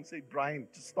passing, say, Brian,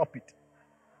 just stop it.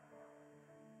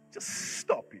 Just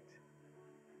stop it.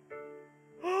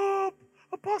 Oh,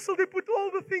 Apostle, they put all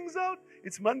the things out.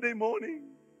 It's Monday morning.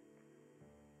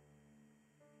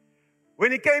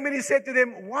 When he came in, he said to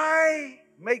them, why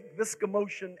make this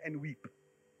commotion and weep?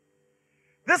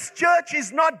 This church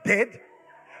is not dead,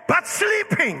 but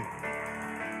sleeping.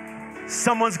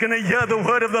 Someone's going to hear the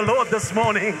word of the Lord this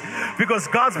morning because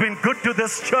God's been good to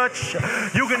this church.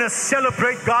 You're going to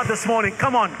celebrate God this morning.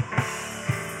 Come on.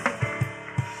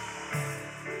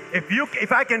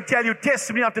 If I can tell you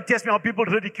testimony after testimony how people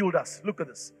ridiculed us. Look at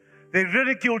this. They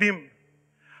ridiculed him.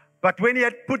 But when he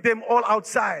had put them all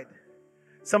outside,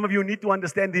 some of you need to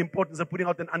understand the importance of putting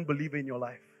out an unbeliever in your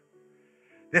life.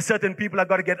 There's certain people you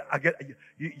got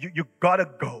to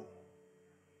go.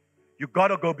 You got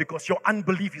to go because your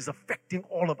unbelief is affecting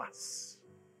all of us.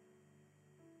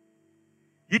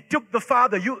 He took the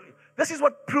father. This is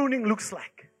what pruning looks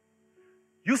like.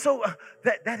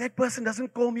 That person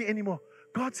doesn't call me anymore.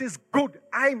 God says, good.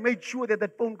 I made sure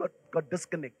that phone got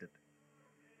disconnected.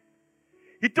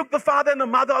 He took the father and the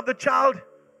mother of the child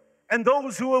and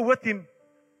those who were with him.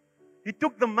 He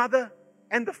took the mother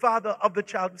and the father of the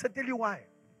child. I'll tell you why.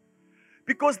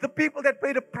 Because the people that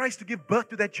paid a price to give birth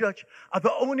to that church are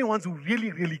the only ones who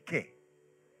really, really care.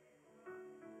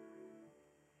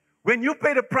 When you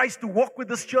paid a price to walk with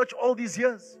this church all these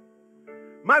years,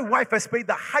 my wife has paid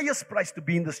the highest price to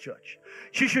be in this church.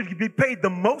 She should be paid the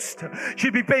most.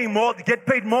 She'd be paying more, get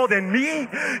paid more than me.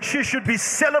 She should be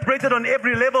celebrated on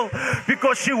every level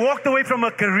because she walked away from a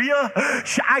career.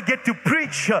 I get to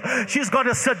preach. She's got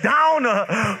to sit down.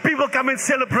 People come and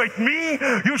celebrate me.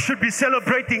 You should be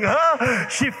celebrating her.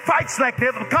 She fights like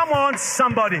never. Come on,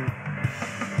 somebody.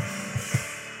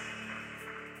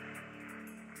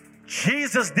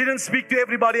 Jesus didn't speak to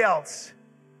everybody else.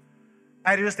 I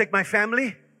had to just take my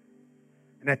family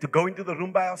and I had to go into the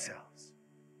room by ourselves.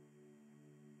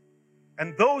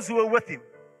 And those who were with him.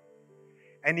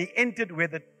 And he entered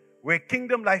where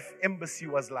Kingdom Life Embassy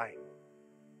was lying.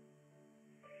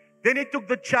 Then he took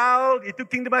the child, he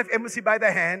took Kingdom Life Embassy by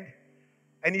the hand,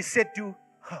 and he said to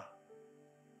her,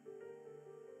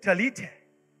 Talite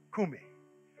Kume,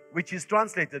 which is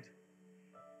translated,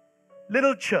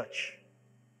 little church,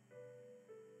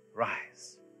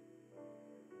 rise.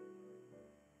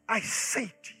 I say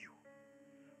to you,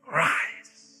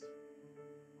 rise.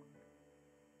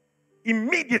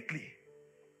 Immediately,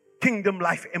 Kingdom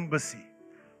Life Embassy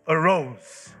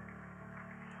arose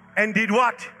and did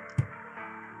what?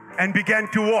 And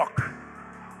began to walk.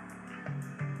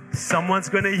 Someone's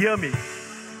going to hear me.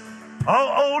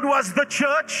 How old was the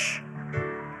church?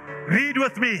 Read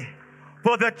with me.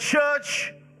 For the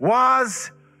church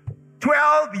was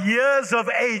 12 years of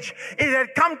age. It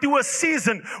had come to a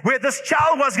season where this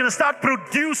child was going to start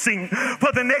producing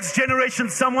for the next generation.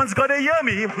 Someone's got to hear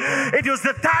me. It was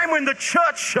the time when the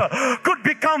church could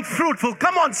become fruitful.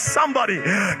 Come on, somebody.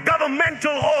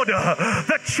 Governmental order.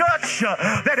 The church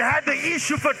that had the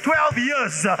issue for 12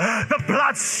 years, the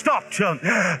blood stopped.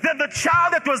 Then the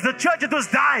child that was the church that was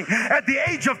dying at the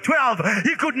age of 12,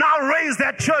 he could now raise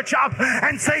that church up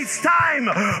and say, it's time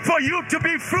for you to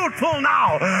be fruitful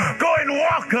now. Go and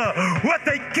walk with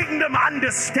a kingdom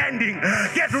understanding.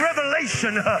 Get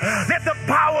revelation. Let the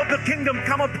power of the kingdom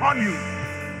come upon you.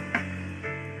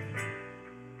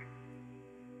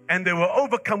 And they were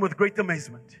overcome with great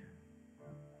amazement.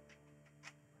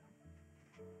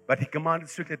 But he commanded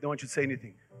strictly that no one should say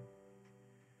anything.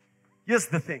 Here's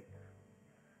the thing.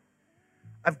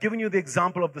 I've given you the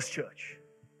example of this church.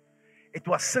 It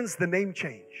was since the name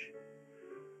change.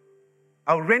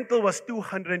 Our rental was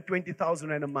 220,000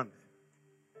 rand a month.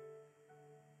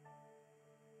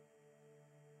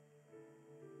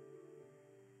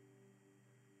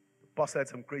 The pastor had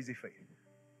some crazy faith.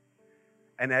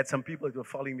 And I had some people that were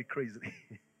following me crazily.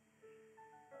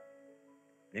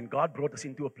 Then God brought us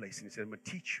into a place and he said, I'm going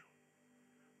to teach you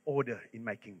order in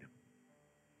my kingdom.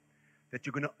 That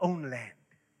you're going to own land.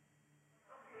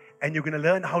 And you're going to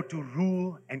learn how to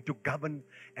rule and to govern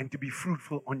and to be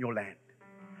fruitful on your land.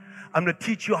 I'm going to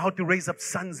teach you how to raise up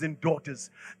sons and daughters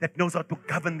that knows how to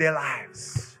govern their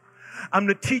lives. I'm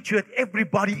going to teach you that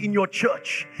everybody in your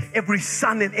church, every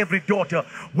son and every daughter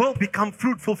will become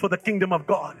fruitful for the kingdom of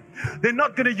God. They're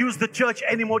not going to use the church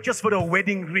anymore just for a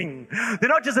wedding ring. They're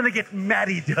not just going to get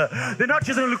married. They're not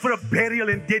just going to look for a burial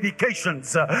and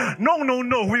dedications.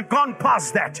 No. We've gone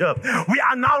past that. We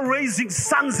are now raising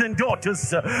sons and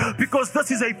daughters because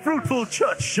this is a fruitful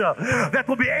church that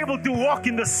will be able to walk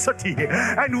in the city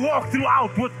and walk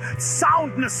throughout with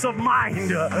soundness of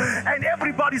mind. And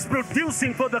everybody's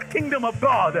producing for the kingdom of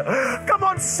God. Come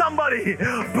on, somebody.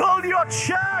 Build your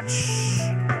church.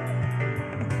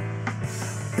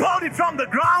 Build it from the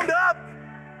ground up.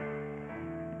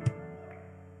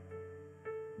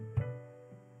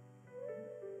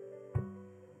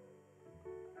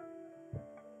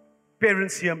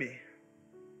 Parents, hear me.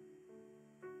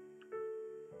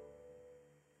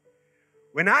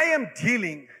 When I am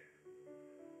dealing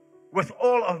with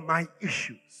all of my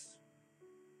issues,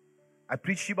 I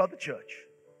preach to you about the church.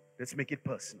 Let's make it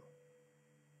personal.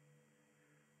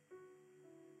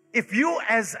 If you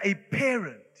as a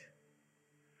parent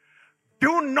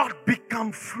do not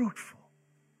become fruitful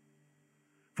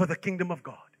for the kingdom of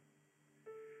God,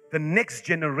 the next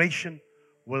generation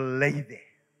will lay there.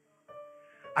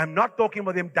 I'm not talking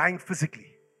about them dying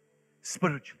physically,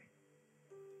 spiritually.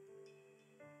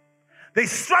 They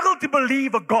struggle to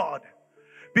believe a God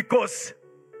because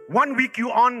 1 week you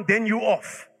on, then you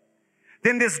off.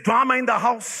 Then there's drama in the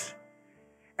house.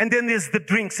 And then there's the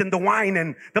drinks and the wine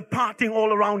and the partying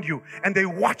all around you. And they're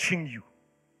watching you.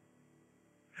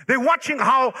 They're watching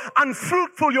how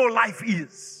unfruitful your life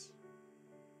is.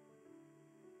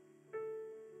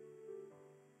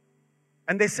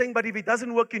 And they're saying, but if it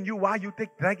doesn't work in you, why are you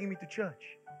dragging me to church?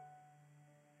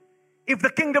 If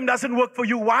the kingdom doesn't work for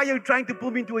you, why are you trying to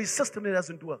pull me into a system that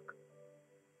doesn't work?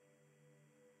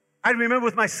 I remember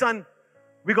with my son,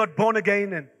 we got born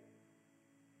again, and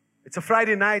it's a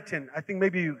Friday night, and I think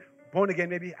maybe born again,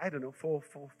 maybe, I don't know, 4,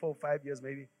 5 years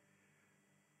maybe.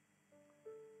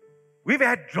 We've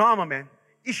had drama, man,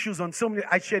 issues on so many,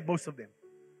 I shared most of them.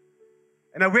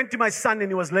 And I went to my son, and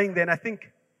he was laying there, and I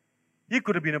think he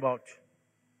could have been about,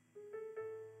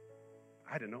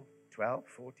 I don't know, 12,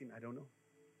 14, I don't know.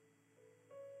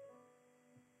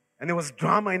 And there was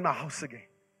drama in my house again.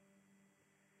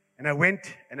 And I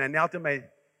went and I knelt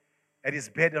at his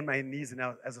bed on my knees, and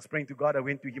as I was praying to God, I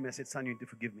went to him and I said, son, you need to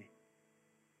forgive me.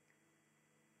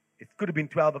 It could have been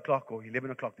 12 o'clock or 11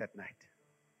 o'clock that night.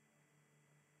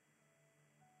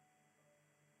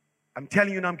 I'm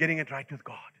telling you now, I'm getting it right with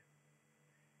God.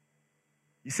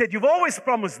 He said, you've always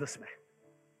promised this, man.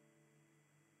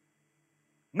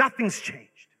 Nothing's changed.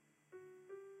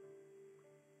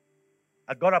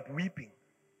 I got up weeping.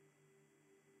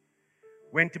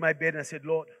 Went to my bed and I said,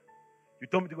 Lord, you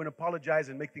told me to go and apologize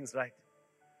and make things right.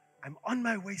 I'm on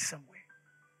my way somewhere.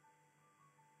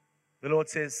 The Lord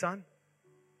says, son,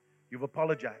 you've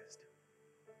apologized.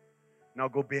 Now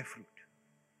go bear fruit.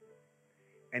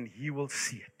 And He will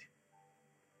see it.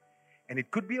 And it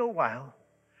could be a while,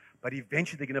 but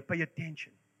eventually they're going to pay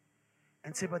attention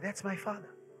and say, but that's my father.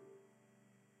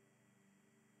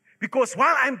 Because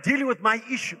while I'm dealing with my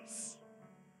issues,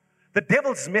 the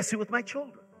devil's messing with my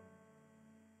children.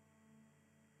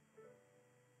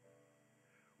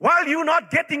 While you're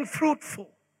not getting fruitful,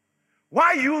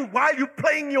 while you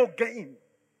playing your game,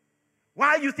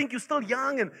 while you think you're still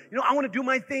young and, I want to do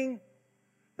my thing,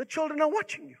 the children are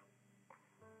watching you.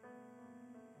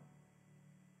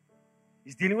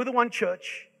 He's dealing with the one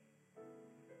church,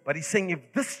 but he's saying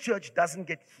if this church doesn't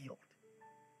get healed,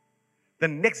 the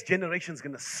next generation is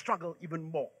going to struggle even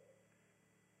more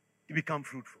to become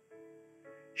fruitful.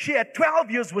 She had 12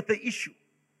 years with the issue,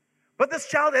 but this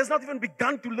child has not even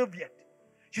begun to live yet.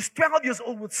 She's 12 years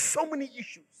old with so many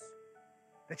issues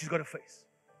that she's got to face.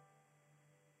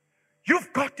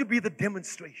 You've got to be the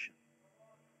demonstration.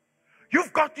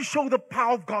 You've got to show the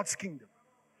power of God's kingdom.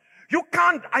 You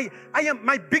can't,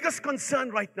 my biggest concern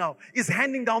right now is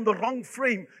handing down the wrong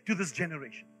frame to this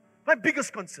generation. My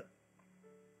biggest concern.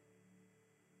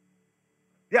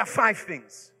 There are 5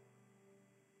 things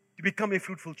to become a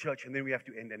fruitful church, and then we have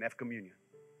to end and have communion.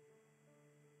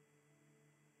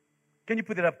 Can you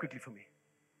put that up quickly for me?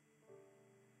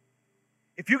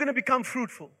 If you're going to become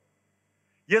fruitful,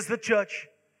 here's the church.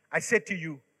 I said to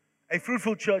you, a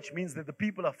fruitful church means that the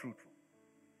people are fruitful.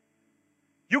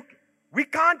 We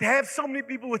can't have so many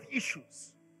people with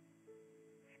issues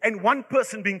and one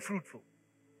person being fruitful.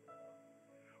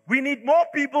 We need more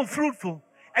people fruitful,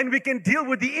 and we can deal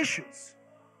with the issues.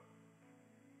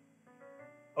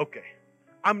 Okay,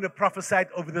 I'm going to prophesy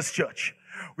over this church.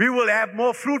 We will have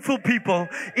more fruitful people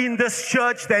in this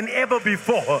church than ever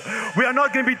before. We are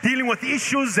not going to be dealing with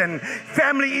issues and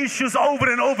family issues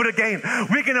over and over again.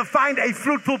 We're going to find a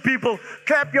fruitful people.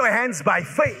 Clap your hands by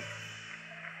faith.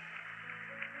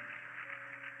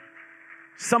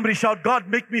 Somebody shout, God,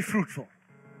 make me fruitful.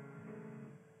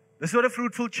 This is what a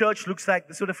fruitful church looks like.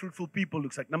 This is what a fruitful people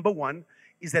looks like. Number one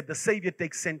is that the Savior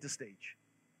takes center stage.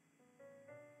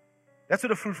 That's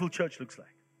what a fruitful church looks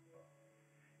like.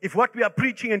 If what we are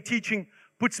preaching and teaching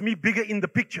puts me bigger in the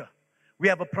picture, we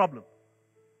have a problem.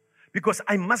 Because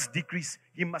I must decrease,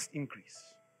 He must increase.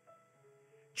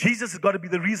 Jesus has got to be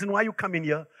the reason why you come in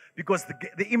here, because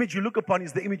the image you look upon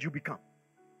is the image you become.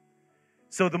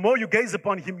 So the more you gaze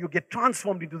upon Him, you get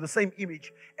transformed into the same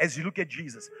image as you look at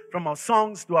Jesus. From our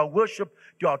songs to our worship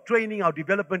to our training, our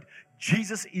development,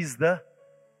 Jesus is the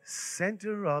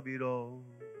center of it all.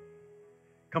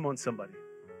 Come on, somebody.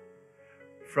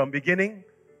 From beginning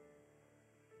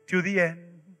to the end,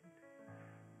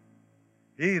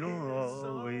 it'll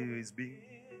always be.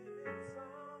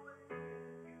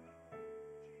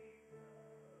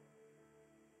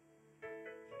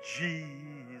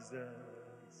 Jesus.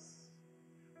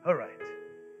 All right.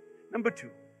 Number two.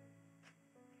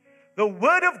 The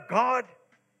Word of God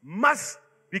must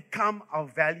become our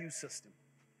value system.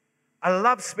 I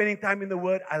love spending time in the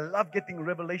Word. I love getting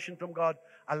revelation from God.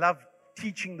 I love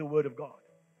teaching the Word of God.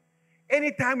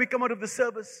 Anytime we come out of the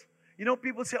service, you know,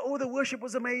 people say, oh, the worship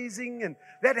was amazing and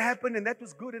that happened and that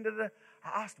was good. And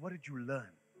I asked, what did you learn?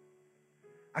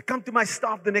 I come to my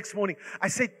staff the next morning. I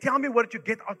say, tell me what did you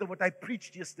get out of what I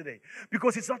preached yesterday?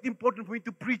 Because it's not important for me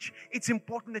to preach. It's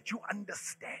important that you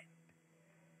understand.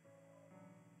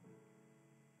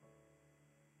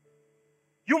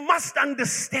 You must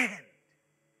understand.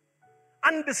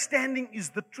 Understanding is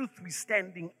the truth we're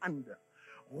standing under.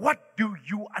 What do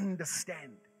you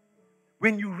understand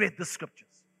when you read the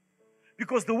scriptures?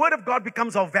 Because the Word of God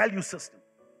becomes our value system.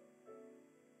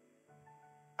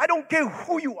 I don't care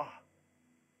who you are.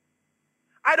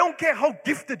 I don't care how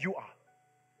gifted you are.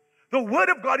 The Word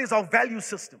of God is our value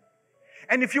system.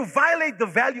 And if you violate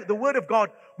the Word of God,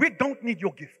 we don't need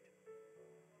your gift.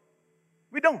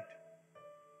 We don't.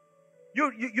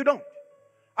 You don't.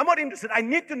 I'm not interested. I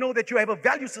need to know that you have a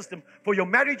value system for your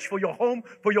marriage, for your home,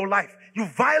 for your life. You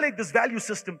violate this value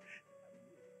system.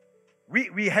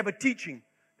 We have a teaching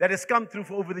that has come through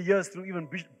for over the years through even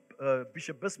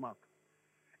Bishop Bismarck.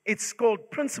 It's called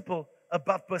principle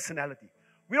above personality.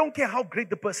 We don't care how great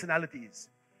the personality is.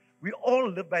 We all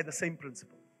live by the same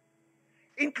principle,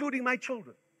 including my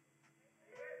children.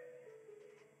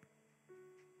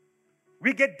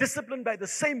 We get disciplined by the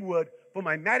same word for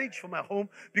my marriage, for my home,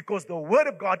 because the Word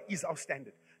of God is our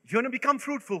standard. If you want to become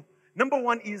fruitful, number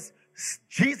one is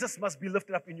Jesus must be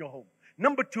lifted up in your home.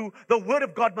 Number two, the Word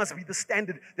of God must be the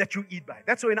standard that you eat by.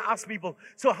 That's why when I ask people,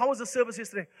 so how was the service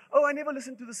yesterday? Oh, I never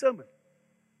listened to the sermon.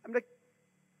 I'm like,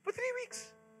 for 3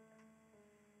 weeks.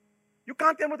 You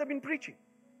can't tell what I've been preaching.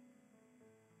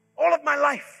 All of my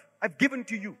life I've given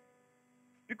to you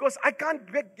because I can't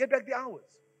get back the hours.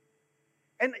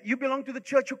 And you belong to the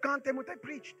church, you can't tell what I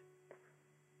preached.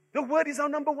 The Word is our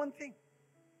number one thing.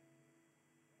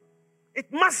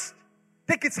 It must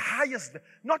take its highest,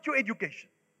 not your education.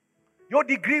 Your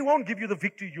degree won't give you the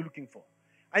victory you're looking for.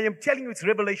 I am telling you, it's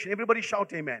revelation. Everybody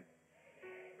shout amen.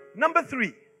 Number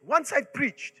three, once I've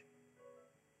preached,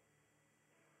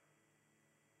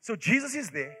 so Jesus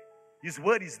is there, His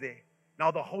Word is there,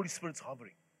 now the Holy Spirit's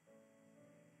hovering.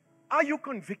 Are you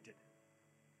convicted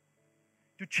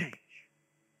to change?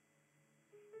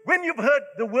 When you've heard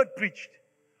the Word preached,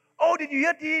 oh, did you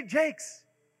hear T.D. Jakes?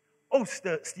 Oh,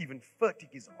 Stephen Furtick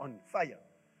is on fire.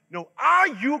 No, are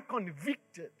you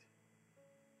convicted?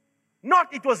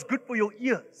 Not it was good for your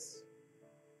ears.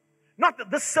 Not that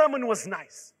the sermon was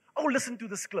nice. Oh, listen to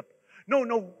this clip.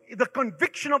 No, the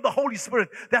conviction of the Holy Spirit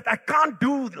that I can't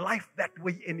do life that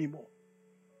way anymore.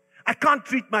 I can't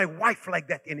treat my wife like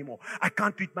that anymore. I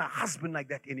can't treat my husband like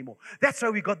that anymore. That's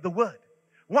why we got the Word.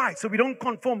 Why? So we don't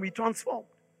conform, we transform.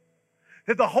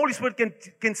 That the Holy Spirit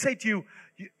can say to you,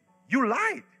 you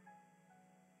lied.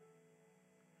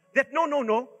 That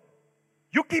no.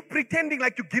 You keep pretending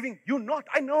like you're giving. You're not.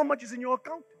 I know how much is in your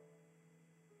account.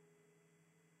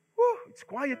 Whew, it's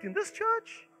quiet in this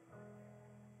church.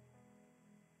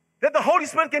 That the Holy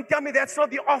Spirit can tell me that's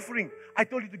not the offering I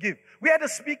told you to give. We had a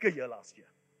speaker here last year.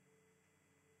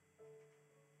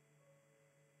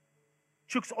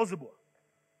 Chooks Osborne.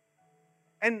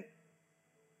 And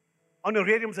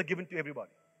honorariums are given to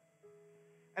everybody.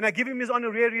 And I give him his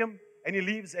honorarium and he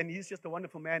leaves and he's just a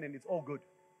wonderful man and it's all good.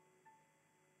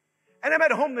 And I'm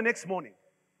at home the next morning.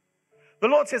 The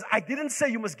Lord says, I didn't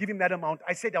say you must give him that amount.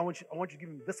 I said, I want you to give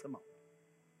him this amount.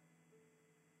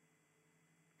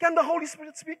 Can the Holy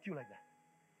Spirit speak to you like that?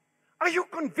 Are you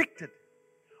convicted?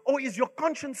 Or is your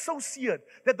conscience so seared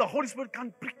that the Holy Spirit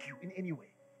can't prick you in any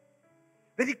way?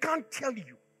 That He can't tell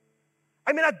you?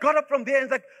 I mean, I got up from there and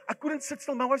like, I couldn't sit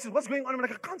still. My wife said, what's going on? I'm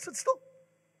like, I can't sit still.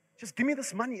 Just give me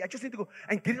this money. I just need to go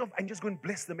and get it off and just go and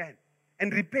bless the man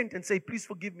and repent and say, please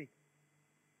forgive me.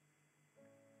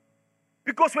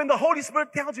 Because when the Holy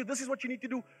Spirit tells you this is what you need to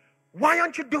do, why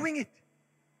aren't you doing it?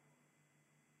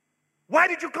 Why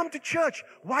did you come to church?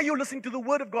 Why are you listening to the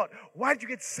Word of God? Why did you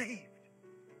get saved?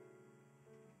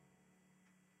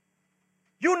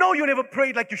 You know you never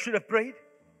prayed like you should have prayed.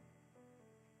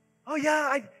 Oh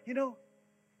yeah,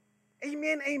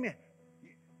 amen, amen.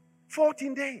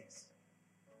 14 days.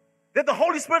 That the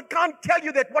Holy Spirit can't tell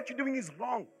you that what you're doing is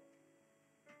wrong.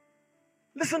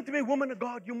 Listen to me, woman of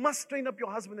God. You must train up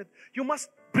your husband. You must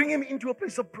bring him into a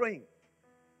place of praying.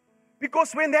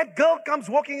 Because when that girl comes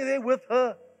walking in there with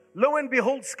her, lo and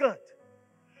behold, skirt,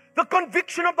 the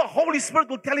conviction of the Holy Spirit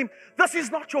will tell him, this is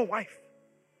not your wife.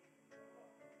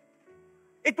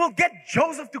 It will get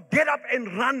Joseph to get up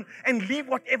and run and leave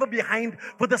whatever behind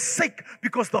for the sake,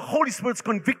 because the Holy Spirit's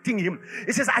convicting him.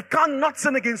 He says, I can't not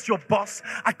sin against your boss.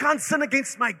 I can't sin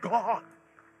against my God.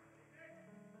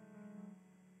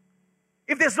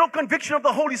 If there's no conviction of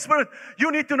the Holy Spirit,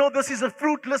 you need to know this is a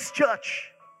fruitless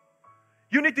church.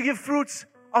 You need to give fruits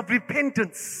of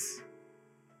repentance.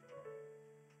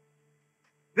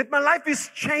 That my life is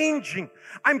changing.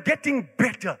 I'm getting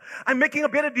better. I'm making a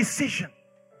better decision.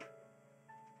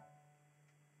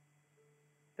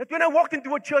 That when I walked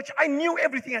into a church, I knew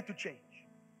everything had to change.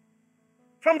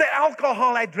 From the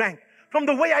alcohol I drank, from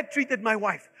the way I treated my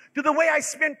wife, to the way I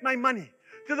spent my money,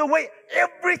 to the way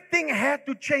everything had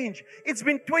to change. It's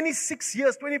been 26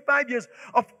 years, 25 years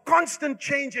of constant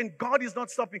change, and God is not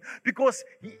stopping, because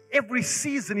every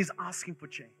season is asking for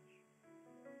change.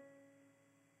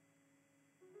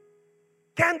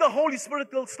 Can the Holy Spirit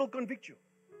still convict you?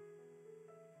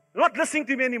 You're not listening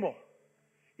to me anymore.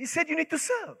 He said you need to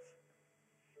serve.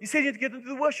 He said you need to get into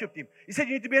the worship team. He said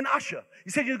you need to be an usher.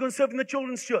 He said you're going to serve in the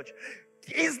children's church.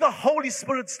 Is the Holy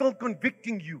Spirit still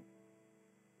convicting you?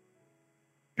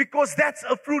 Because that's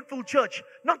a fruitful church.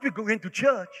 Not we go into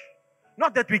church.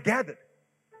 Not that we gathered.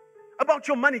 About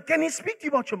your money. Can He speak to you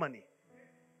about your money?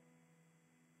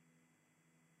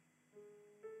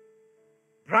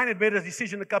 Brian had made a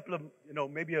decision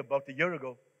maybe about a year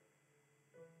ago.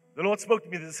 The Lord spoke to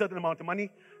me, there's a certain amount of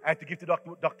money I had to give to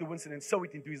Dr. Winston and sow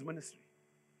it into his ministry.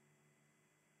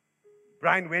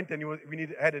 Brian went and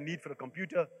had a need for a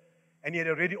computer, and he had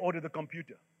already ordered the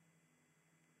computer.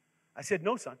 I said,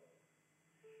 no, son.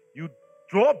 You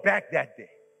draw back that day.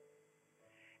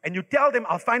 And you tell them,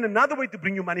 I'll find another way to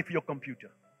bring you money for your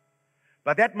computer.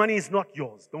 But that money is not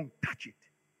yours. Don't touch it.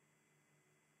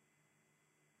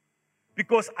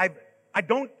 Because I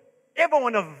don't ever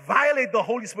want to violate the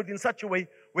Holy Spirit in such a way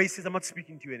where He says, I'm not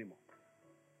speaking to you anymore.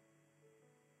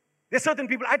 There's certain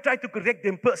people, I try to correct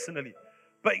them personally.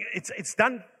 But it's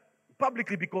done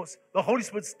publicly because the Holy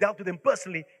Spirit's dealt with them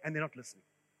personally and they're not listening.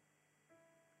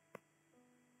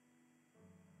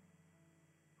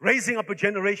 Raising up a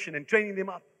generation and training them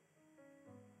up.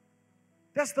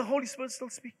 Does the Holy Spirit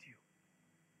still speak to you?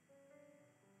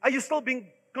 Are you still being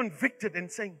convicted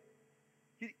and saying,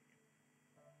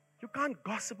 you can't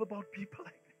gossip about people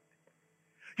like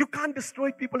that. You can't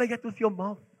destroy people like that with your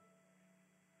mouth.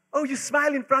 Oh, you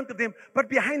smile in front of them, but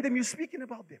behind them you're speaking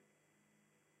about them.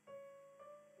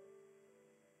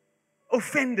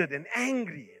 Offended and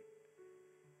angry.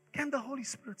 Can the Holy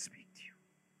Spirit speak to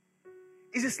you?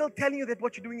 Is He still telling you that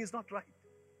what you're doing is not right?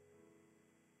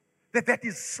 That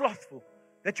is slothful?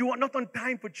 That you are not on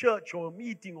time for church or a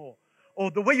meeting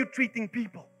or the way you're treating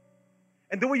people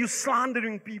and the way you're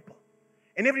slandering people?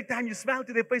 And every time you smile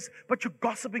to their face, but you're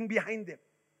gossiping behind them.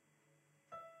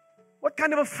 What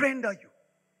kind of a friend are you?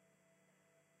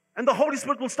 And the Holy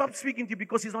Spirit will stop speaking to you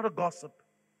because He's not a gossip.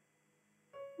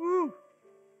 Woo.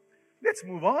 Let's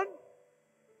move on.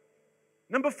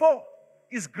 Number 4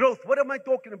 is growth. What am I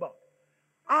talking about?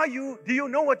 Do you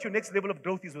know what your next level of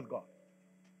growth is with God?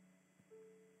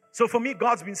 So for me,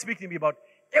 God's been speaking to me about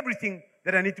everything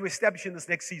that I need to establish in this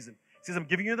next season. He says, I'm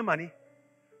giving you the money.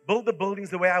 Build the buildings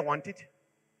the way I want it.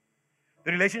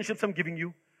 The relationships I'm giving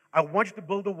you. I want you to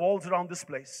build the walls around this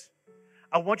place.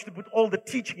 I want you to put all the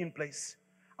teaching in place.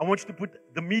 I want you to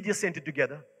put the media center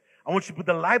together. I want you to put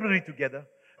the library together.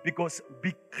 Because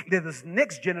let this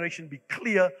next generation be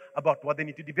clear about what they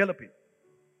need to develop in.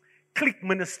 Click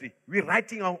ministry. We're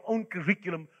writing our own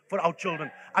curriculum for our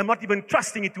children. I'm not even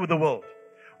trusting it to the world.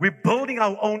 We're building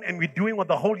our own and we're doing what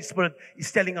the Holy Spirit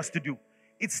is telling us to do.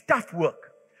 It's tough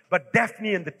work. But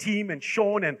Daphne and the team and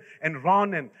Sean and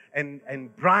Ron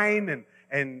and Brian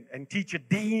and Teacher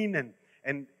Dean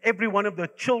and every one of the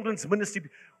children's ministry,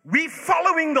 we're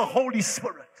following the Holy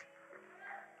Spirit.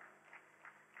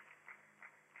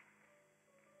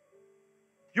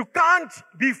 You can't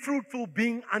be fruitful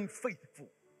being unfaithful.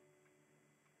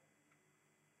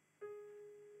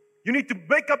 You need to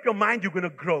make up your mind you're going to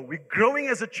grow. We're growing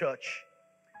as a church.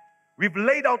 We've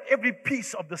laid out every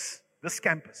piece of this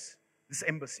campus, this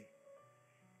embassy.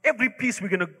 Every piece we're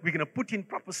going to put in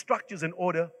proper structures and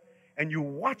order, and you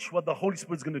watch what the Holy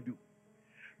Spirit's going to do.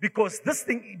 Because this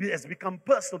thing has become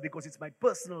personal, because it's my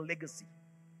personal legacy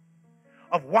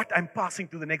of what I'm passing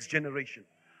to the next generation.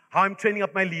 How I'm training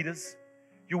up my leaders.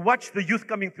 You watch the youth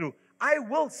coming through. I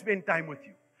will spend time with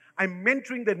you. I'm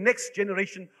mentoring the next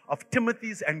generation of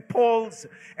Timothys and Pauls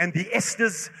and the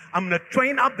Esthers. I'm going to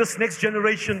train up this next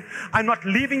generation. I'm not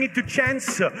leaving it to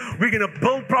chance. We're going to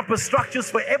build proper structures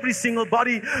for every single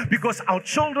body, because our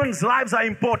children's lives are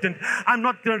important. I'm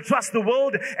not going to trust the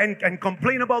world and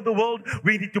complain about the world.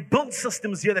 We need to build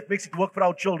systems here that makes it work for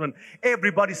our children.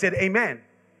 Everybody said amen.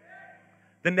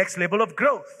 The next level of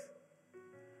growth.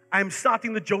 I'm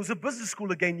starting the Joseph Business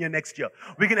School again here next year.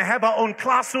 We're going to have our own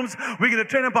classrooms. We're going to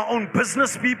train up our own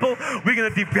business people. We're going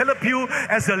to develop you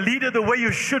as a leader the way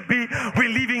you should be. We're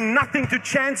leaving nothing to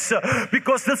chance,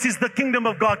 because this is the kingdom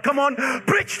of God. Come on,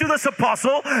 preach to this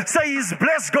apostle. Say he's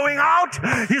blessed going out.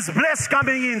 He's blessed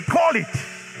coming in. Call it.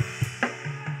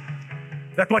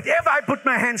 That whatever I put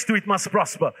my hands to, it must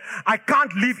prosper. I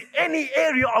can't leave any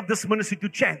area of this ministry to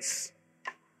chance.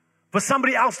 For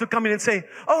somebody else to come in and say,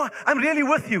 oh, I'm really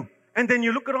with you. And then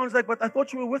you look around and it's like, but I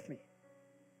thought you were with me.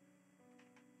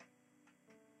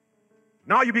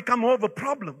 Now you become more of a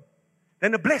problem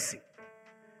than a blessing.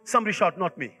 Somebody shout,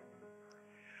 not me.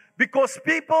 Because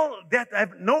people that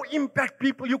have no impact,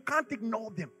 people, you can't ignore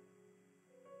them.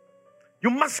 You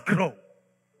must grow.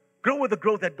 Grow with the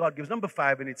growth that God gives. Number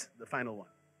 5, and it's the final one.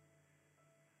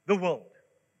 The world.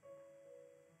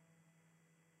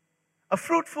 A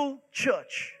fruitful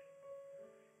church.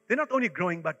 They're not only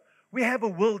growing, but we have a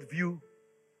worldview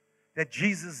that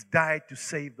Jesus died to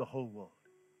save the whole world.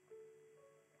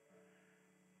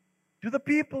 Do the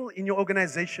people in your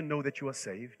organization know that you are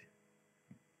saved?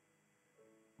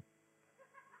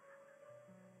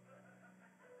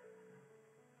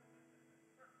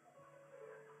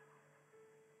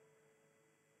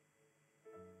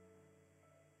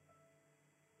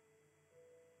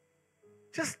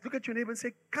 Just look at your neighbor and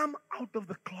say, come out of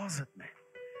the closet, man.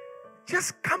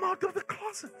 Just come out of the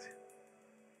closet.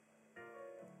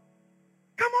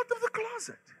 Come out of the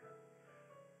closet.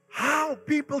 How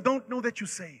people don't know that you're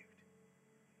saved.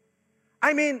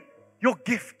 I mean, your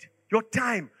gift, your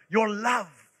time, your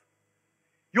love,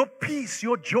 your peace,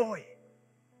 your joy.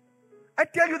 I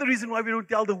tell you the reason why we don't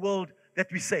tell the world that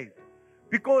we're saved.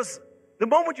 Because the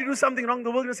moment you do something wrong,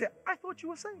 the world will say, I thought you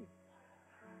were saved.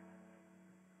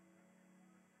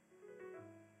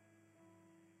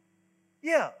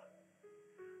 Yeah.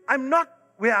 I'm not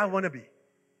where I want to be.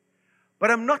 But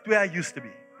I'm not where I used to be.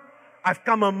 I've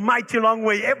come a mighty long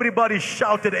way. Everybody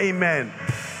shouted amen.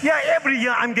 Yeah, every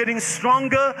year I'm getting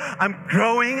stronger. I'm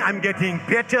growing. I'm getting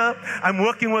better. I'm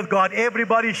working with God.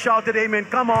 Everybody shouted amen.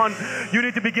 Come on. You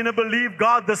need to begin to believe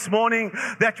God this morning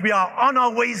that we are on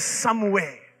our way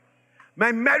somewhere.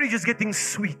 My marriage is getting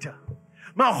sweeter.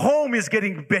 My home is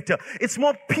getting better. It's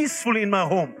more peaceful in my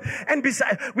home. And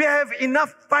besides, we have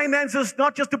enough finances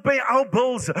not just to pay our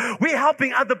bills. We're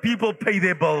helping other people pay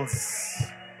their bills.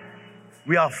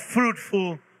 We are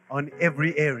fruitful on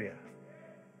every area.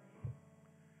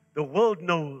 The world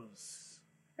knows.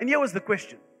 And here was the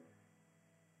question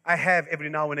I have every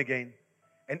now and again,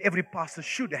 and every pastor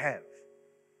should have,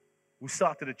 who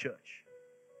started a church.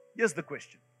 Here's the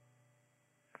question.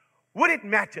 Would it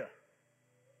matter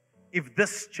if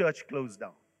this church closed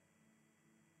down?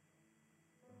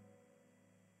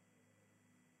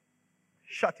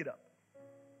 Shut it up.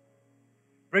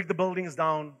 Break the buildings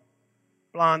down.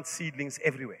 Plant seedlings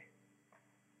everywhere.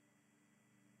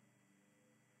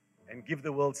 And give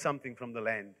the world something from the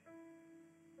land.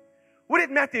 Would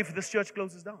it matter if this church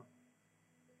closes down?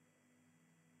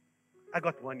 I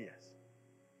got 1 yes.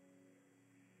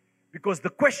 Because the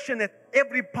question that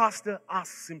every pastor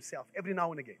asks himself every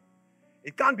now and again,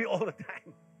 it can't be all the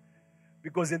time,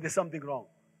 because then there's something wrong.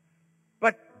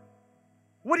 But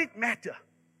would it matter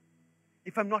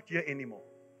if I'm not here anymore?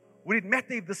 Would it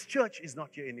matter if this church is not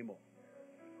here anymore?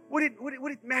 Would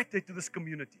it matter to this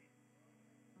community?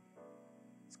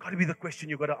 It's got to be the question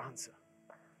you've got to answer.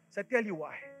 So I tell you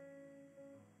why.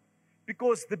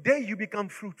 Because the day you become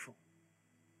fruitful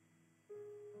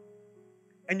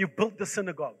and you build the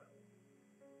synagogue,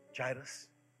 Jairus,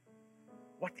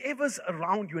 whatever's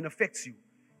around you and affects you,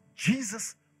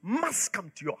 Jesus must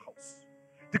come to your house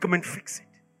to come and fix it.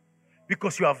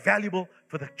 Because you are valuable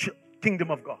for the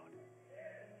kingdom of God.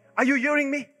 Are you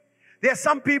hearing me? There are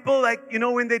some people like,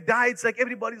 when they die, it's like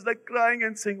everybody's like crying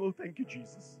and saying, oh, thank you,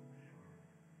 Jesus.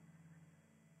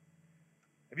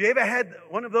 Have you ever had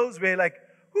one of those where like,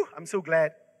 whew, I'm so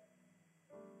glad?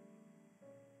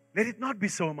 Let it not be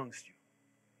so amongst you.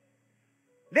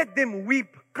 Let them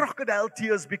weep crocodile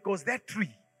tears because that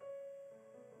tree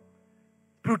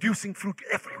producing fruit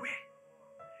everywhere.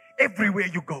 Everywhere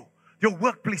you go. Your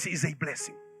workplace is a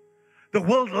blessing. The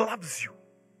world loves you.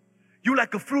 You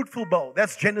like a fruitful bough.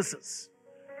 That's Genesis.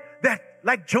 That,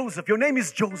 like Joseph, your name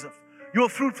is Joseph. You're a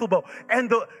fruitful bough.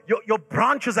 And your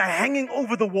branches are hanging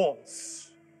over the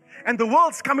walls. And the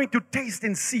world's coming to taste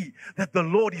and see that the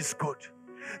Lord is good.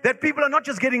 That people are not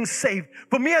just getting saved.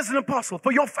 For me as an apostle,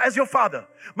 as your father,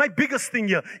 my biggest thing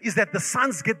here is that the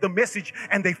sons get the message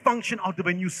and they function out of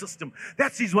a new system.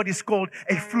 That is what is called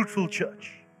a fruitful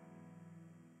church.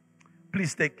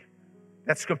 Please take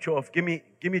that scripture off. Give me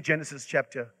Genesis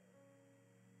chapter.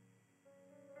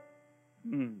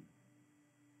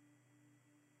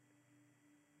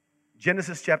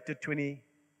 Genesis chapter 20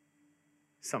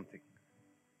 something.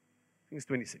 I think it's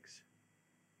 26.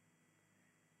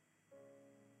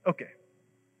 Okay.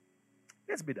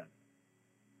 Let's be done.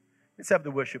 Let's have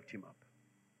the worship team up.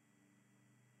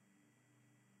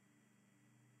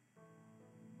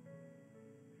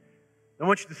 I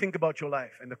want you to think about your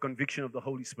life and the conviction of the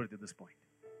Holy Spirit at this point.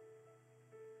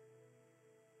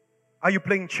 Are you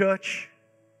playing church?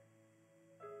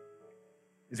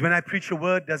 Is when I preach a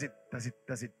word, does it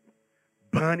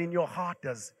burn in your heart?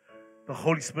 Does the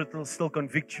Holy Spirit still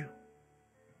convict you?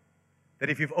 That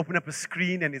if you've opened up a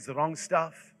screen and it's the wrong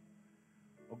stuff,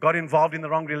 or got involved in the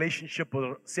wrong relationship,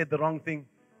 or said the wrong thing,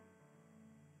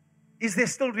 is there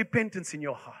still repentance in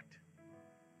your heart?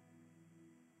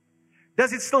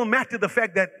 Does it still matter the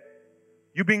fact that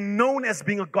you're being known as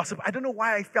being a gossip? I don't know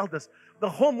why I felt this. The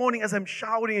whole morning as I'm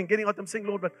showering and getting out, I'm saying,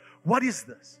 Lord, but what is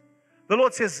this? The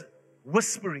Lord says,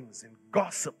 whisperings and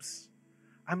gossips.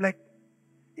 I'm like,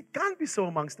 it can't be so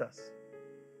amongst us.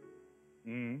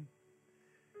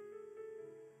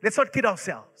 Let's not kid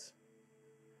ourselves.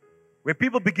 Where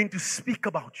people begin to speak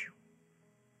about you.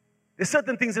 There's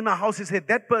certain things in my house that say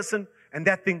that person and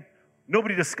that thing,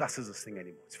 nobody discusses this thing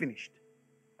anymore. It's finished.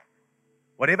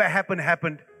 Whatever happened,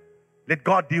 happened. Let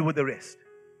God deal with the rest.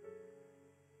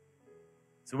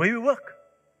 It's the way we work.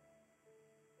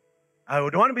 I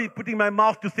don't want to be putting my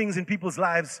mouth to things in people's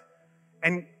lives.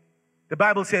 And the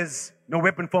Bible says, no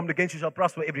weapon formed against you shall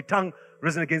prosper. Every tongue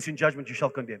risen against you in judgment you shall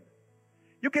condemn.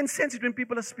 You can sense it when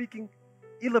people are speaking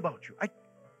ill about you.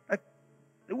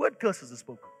 The word curses are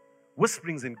spoken.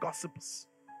 Whisperings and gossips.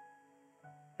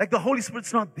 Like the Holy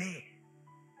Spirit's not there.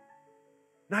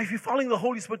 Now, if you're following the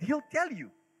Holy Spirit, He'll tell you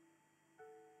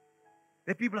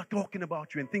that people are talking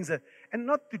about you and things that, and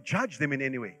not to judge them in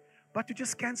any way, but to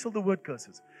just cancel the word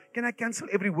curses. Can I cancel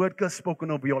every word curse spoken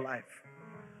over your life?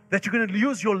 That you're going to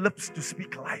use your lips to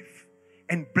speak life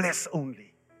and bless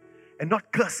only and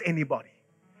not curse anybody.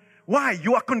 Why?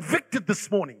 You are convicted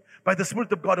this morning by the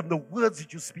Spirit of God of the words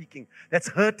that you're speaking that's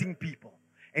hurting people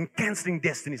and canceling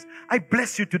destinies. I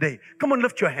bless you today. Come on,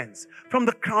 lift your hands from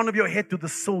the crown of your head to the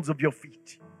soles of your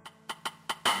feet.